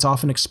addictive, it's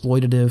often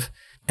exploitative,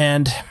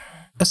 and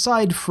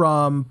aside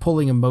from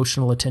pulling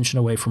emotional attention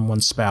away from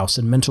one's spouse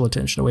and mental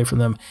attention away from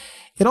them,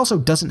 it also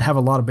doesn't have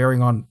a lot of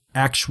bearing on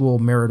actual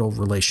marital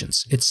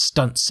relations. It's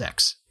stunt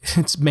sex.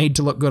 It's made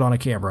to look good on a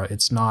camera.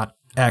 It's not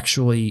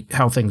actually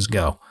how things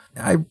go.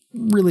 I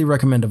really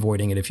recommend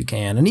avoiding it if you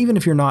can. And even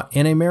if you're not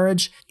in a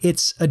marriage,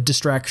 it's a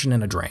distraction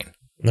and a drain.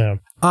 Yeah.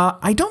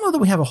 I don't know that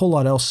we have a whole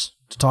lot else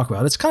to talk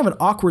about. It's kind of an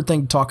awkward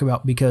thing to talk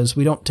about because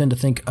we don't tend to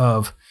think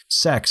of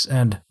sex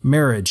and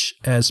marriage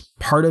as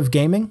part of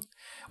gaming.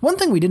 One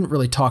thing we didn't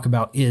really talk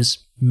about is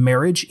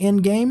marriage in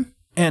game.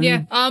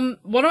 And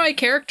one of my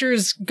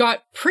characters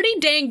got pretty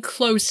dang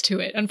close to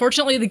it.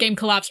 Unfortunately, the game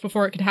collapsed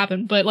before it could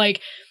happen, but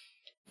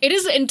it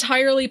is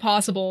entirely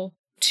possible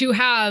to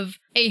have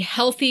a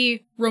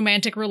healthy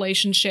romantic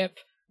relationship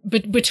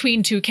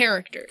between two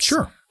characters.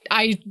 Sure.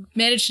 I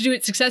managed to do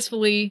it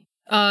successfully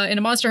in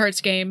a Monster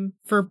Hearts game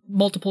for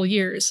multiple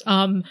years.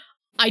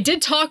 I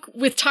did talk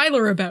with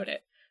Tyler about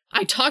it.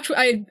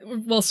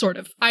 Sort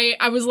of.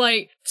 I was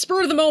like,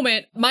 spur of the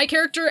moment, my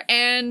character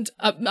and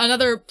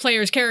another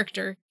player's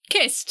character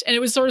kissed, and it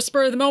was sort of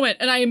spur of the moment.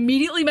 And I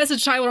immediately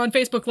messaged Tyler on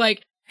Facebook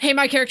like, hey,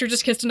 my character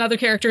just kissed another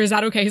character. Is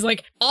that okay? He's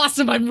like,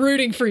 awesome, I'm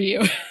rooting for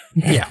you.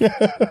 Yeah.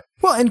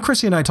 Well, and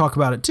Chrissy and I talk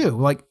about it too.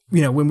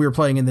 When we were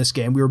playing in this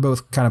game, we were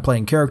both kind of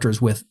playing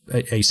characters with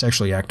a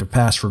sexually active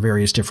past for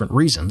various different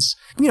reasons.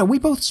 We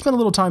both spent a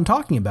little time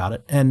talking about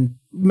it and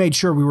made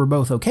sure we were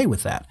both okay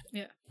with that.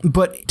 Yeah.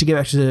 But to get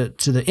back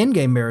to the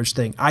in-game marriage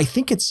thing, I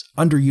think it's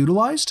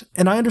underutilized,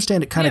 and I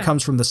understand it kind of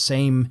comes from the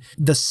same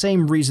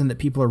reason that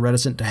people are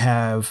reticent to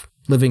have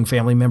living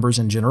family members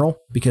in general,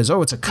 because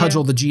it's a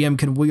cudgel the GM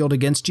can wield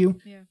against you.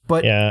 Yeah.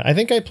 But I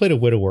think I played a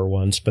widower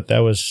once, but that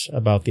was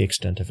about the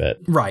extent of it.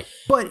 Right.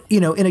 But,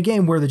 in a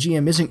game where the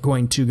GM isn't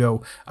going to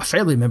go, a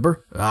family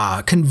member,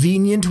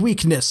 convenient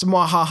weakness,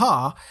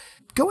 mwahaha,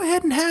 go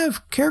ahead and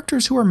have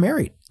characters who are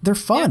married. They're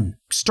fun. Yeah.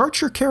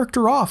 Start your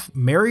character off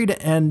married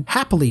and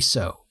happily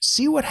so.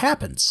 See what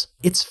happens.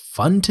 It's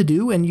fun to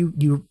do, and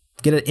you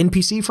get an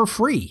NPC for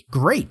free.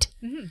 Great.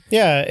 Mm-hmm.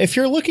 Yeah, if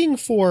you're looking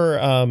for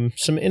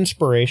some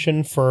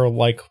inspiration for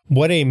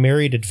what a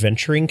married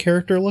adventuring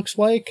character looks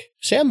like,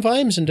 Sam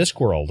Vimes in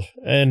Discworld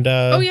and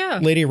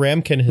Lady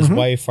Ramkin, his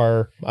wife,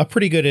 are a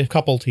pretty good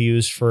couple to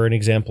use for an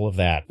example of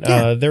that.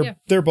 Yeah.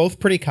 They're both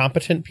pretty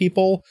competent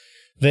people.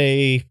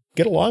 They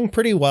get along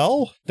pretty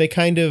well. They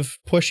kind of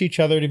push each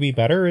other to be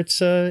better.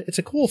 It's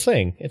a cool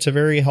thing. It's a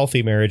very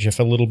healthy marriage, if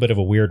a little bit of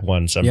a weird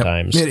one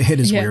sometimes. Yep. It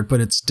is weird, but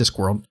it's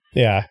Discworld.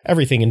 Yeah,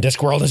 everything in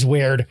Discworld is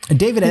weird. And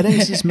David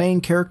Eddings'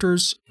 main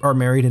characters are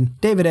married, and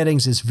David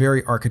Eddings is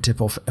very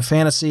archetypal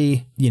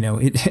fantasy.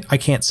 I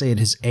can't say it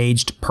has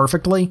aged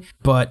perfectly,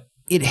 but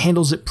it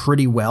handles it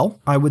pretty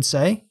well, I would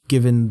say,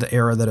 given the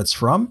era that it's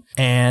from,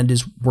 and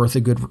is worth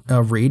a good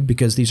read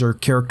because these are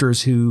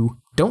characters who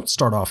don't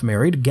start off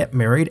married, get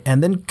married,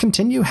 and then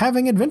continue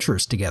having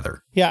adventures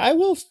together. Yeah, I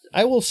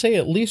will say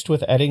at least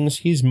with Eddings,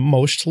 he's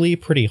mostly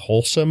pretty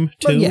wholesome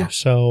too. Yeah,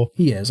 so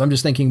he is. I'm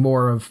just thinking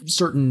more of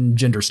certain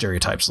gender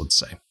stereotypes, let's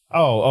say.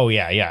 Oh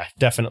yeah,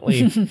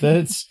 definitely.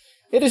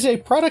 It is a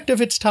product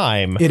of its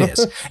time. It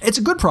is. It's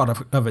a good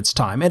product of its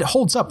time, and it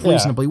holds up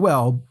reasonably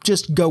well.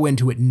 Just go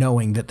into it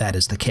knowing that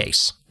is the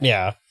case.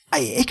 Yeah.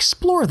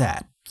 Explore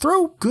that.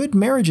 Throw good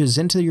marriages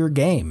into your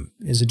game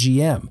as a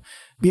GM.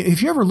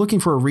 If you're ever looking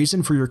for a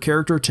reason for your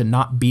character to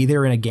not be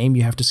there in a game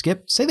you have to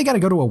skip, say they got to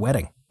go to a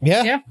wedding.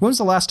 Yeah. When's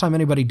the last time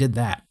anybody did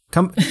that?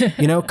 Come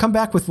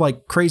back with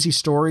crazy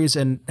stories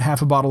and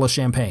half a bottle of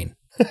champagne.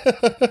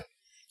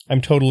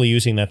 I'm totally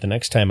using that the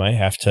next time I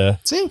have to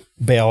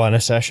bail on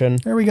a session.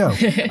 There we go.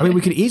 I mean,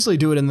 we could easily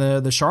do it in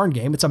the Sharn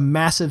game. It's a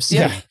massive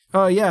city.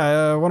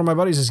 Yeah. One of my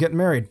buddies is getting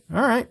married.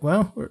 All right.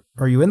 Well,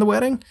 are you in the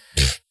wedding?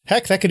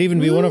 Heck, that could even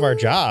be one of our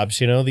jobs.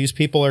 These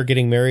people are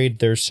getting married.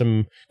 There's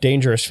some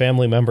dangerous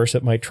family members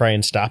that might try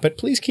and stop it.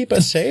 Please keep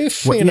us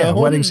safe.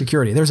 Wedding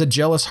security. There's a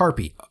jealous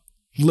harpy.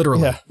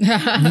 Literally.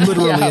 Yeah.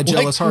 Literally a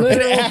jealous harpy.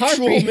 An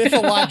actual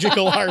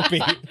mythological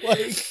harpy.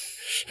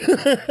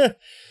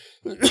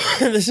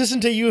 This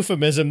isn't a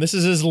euphemism. This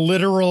is as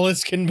literal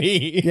as can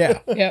be. Yeah.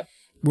 Yep.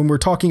 When we're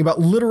talking about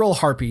literal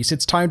harpies,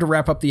 it's time to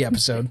wrap up the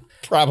episode.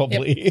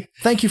 Probably. Yep.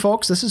 Thank you,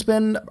 folks. This has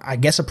been, I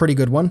guess, a pretty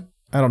good one.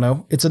 I don't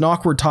know. It's an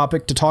awkward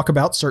topic to talk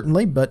about,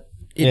 certainly, but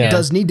it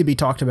does need to be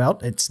talked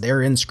about. It's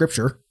there in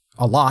Scripture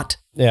a lot.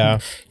 Yeah.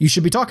 You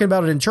should be talking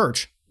about it in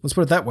church. Let's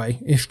put it that way.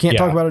 If you can't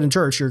talk about it in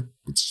church,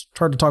 it's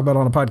hard to talk about it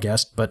on a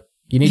podcast, but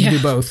you need to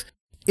do both.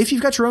 If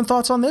you've got your own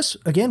thoughts on this,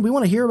 again, we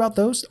want to hear about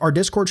those. Our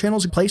Discord channel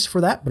is a place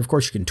for that, but of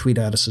course you can tweet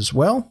at us as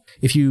well.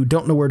 If you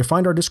don't know where to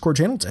find our Discord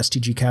channel, it's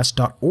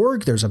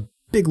stgcast.org. There's a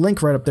big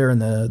link right up there in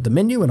the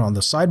menu and on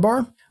the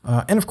sidebar.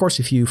 And of course,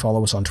 if you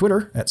follow us on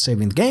Twitter at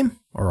Saving the Game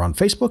or on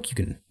Facebook, you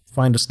can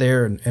find us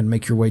there and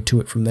make your way to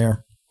it from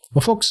there.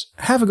 Well, folks,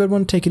 have a good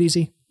one. Take it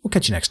easy. We'll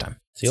catch you next time.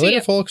 See you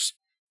later, folks.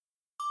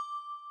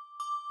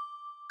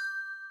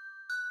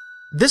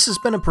 This has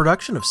been a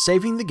production of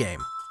Saving the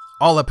Game.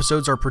 All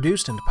episodes are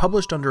produced and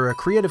published under a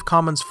Creative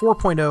Commons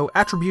 4.0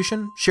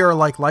 Attribution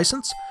Share-alike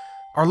license.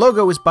 Our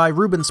logo is by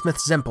Ruben Smith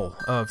Zempel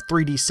of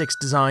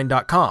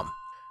 3d6design.com.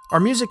 Our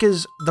music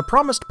is The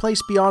Promised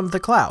Place Beyond the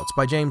Clouds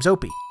by James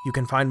Opie. You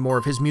can find more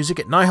of his music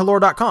at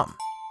nihilore.com.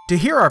 To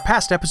hear our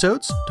past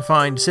episodes, to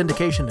find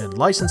syndication and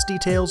license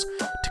details,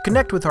 to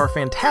connect with our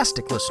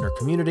fantastic listener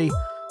community,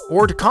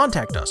 or to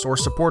contact us or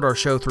support our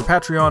show through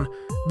Patreon,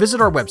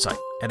 visit our website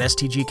at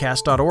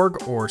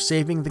stgcast.org or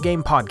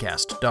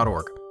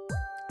savingthegamepodcast.org.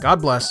 God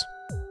bless,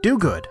 do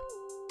good,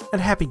 and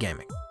happy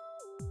gaming.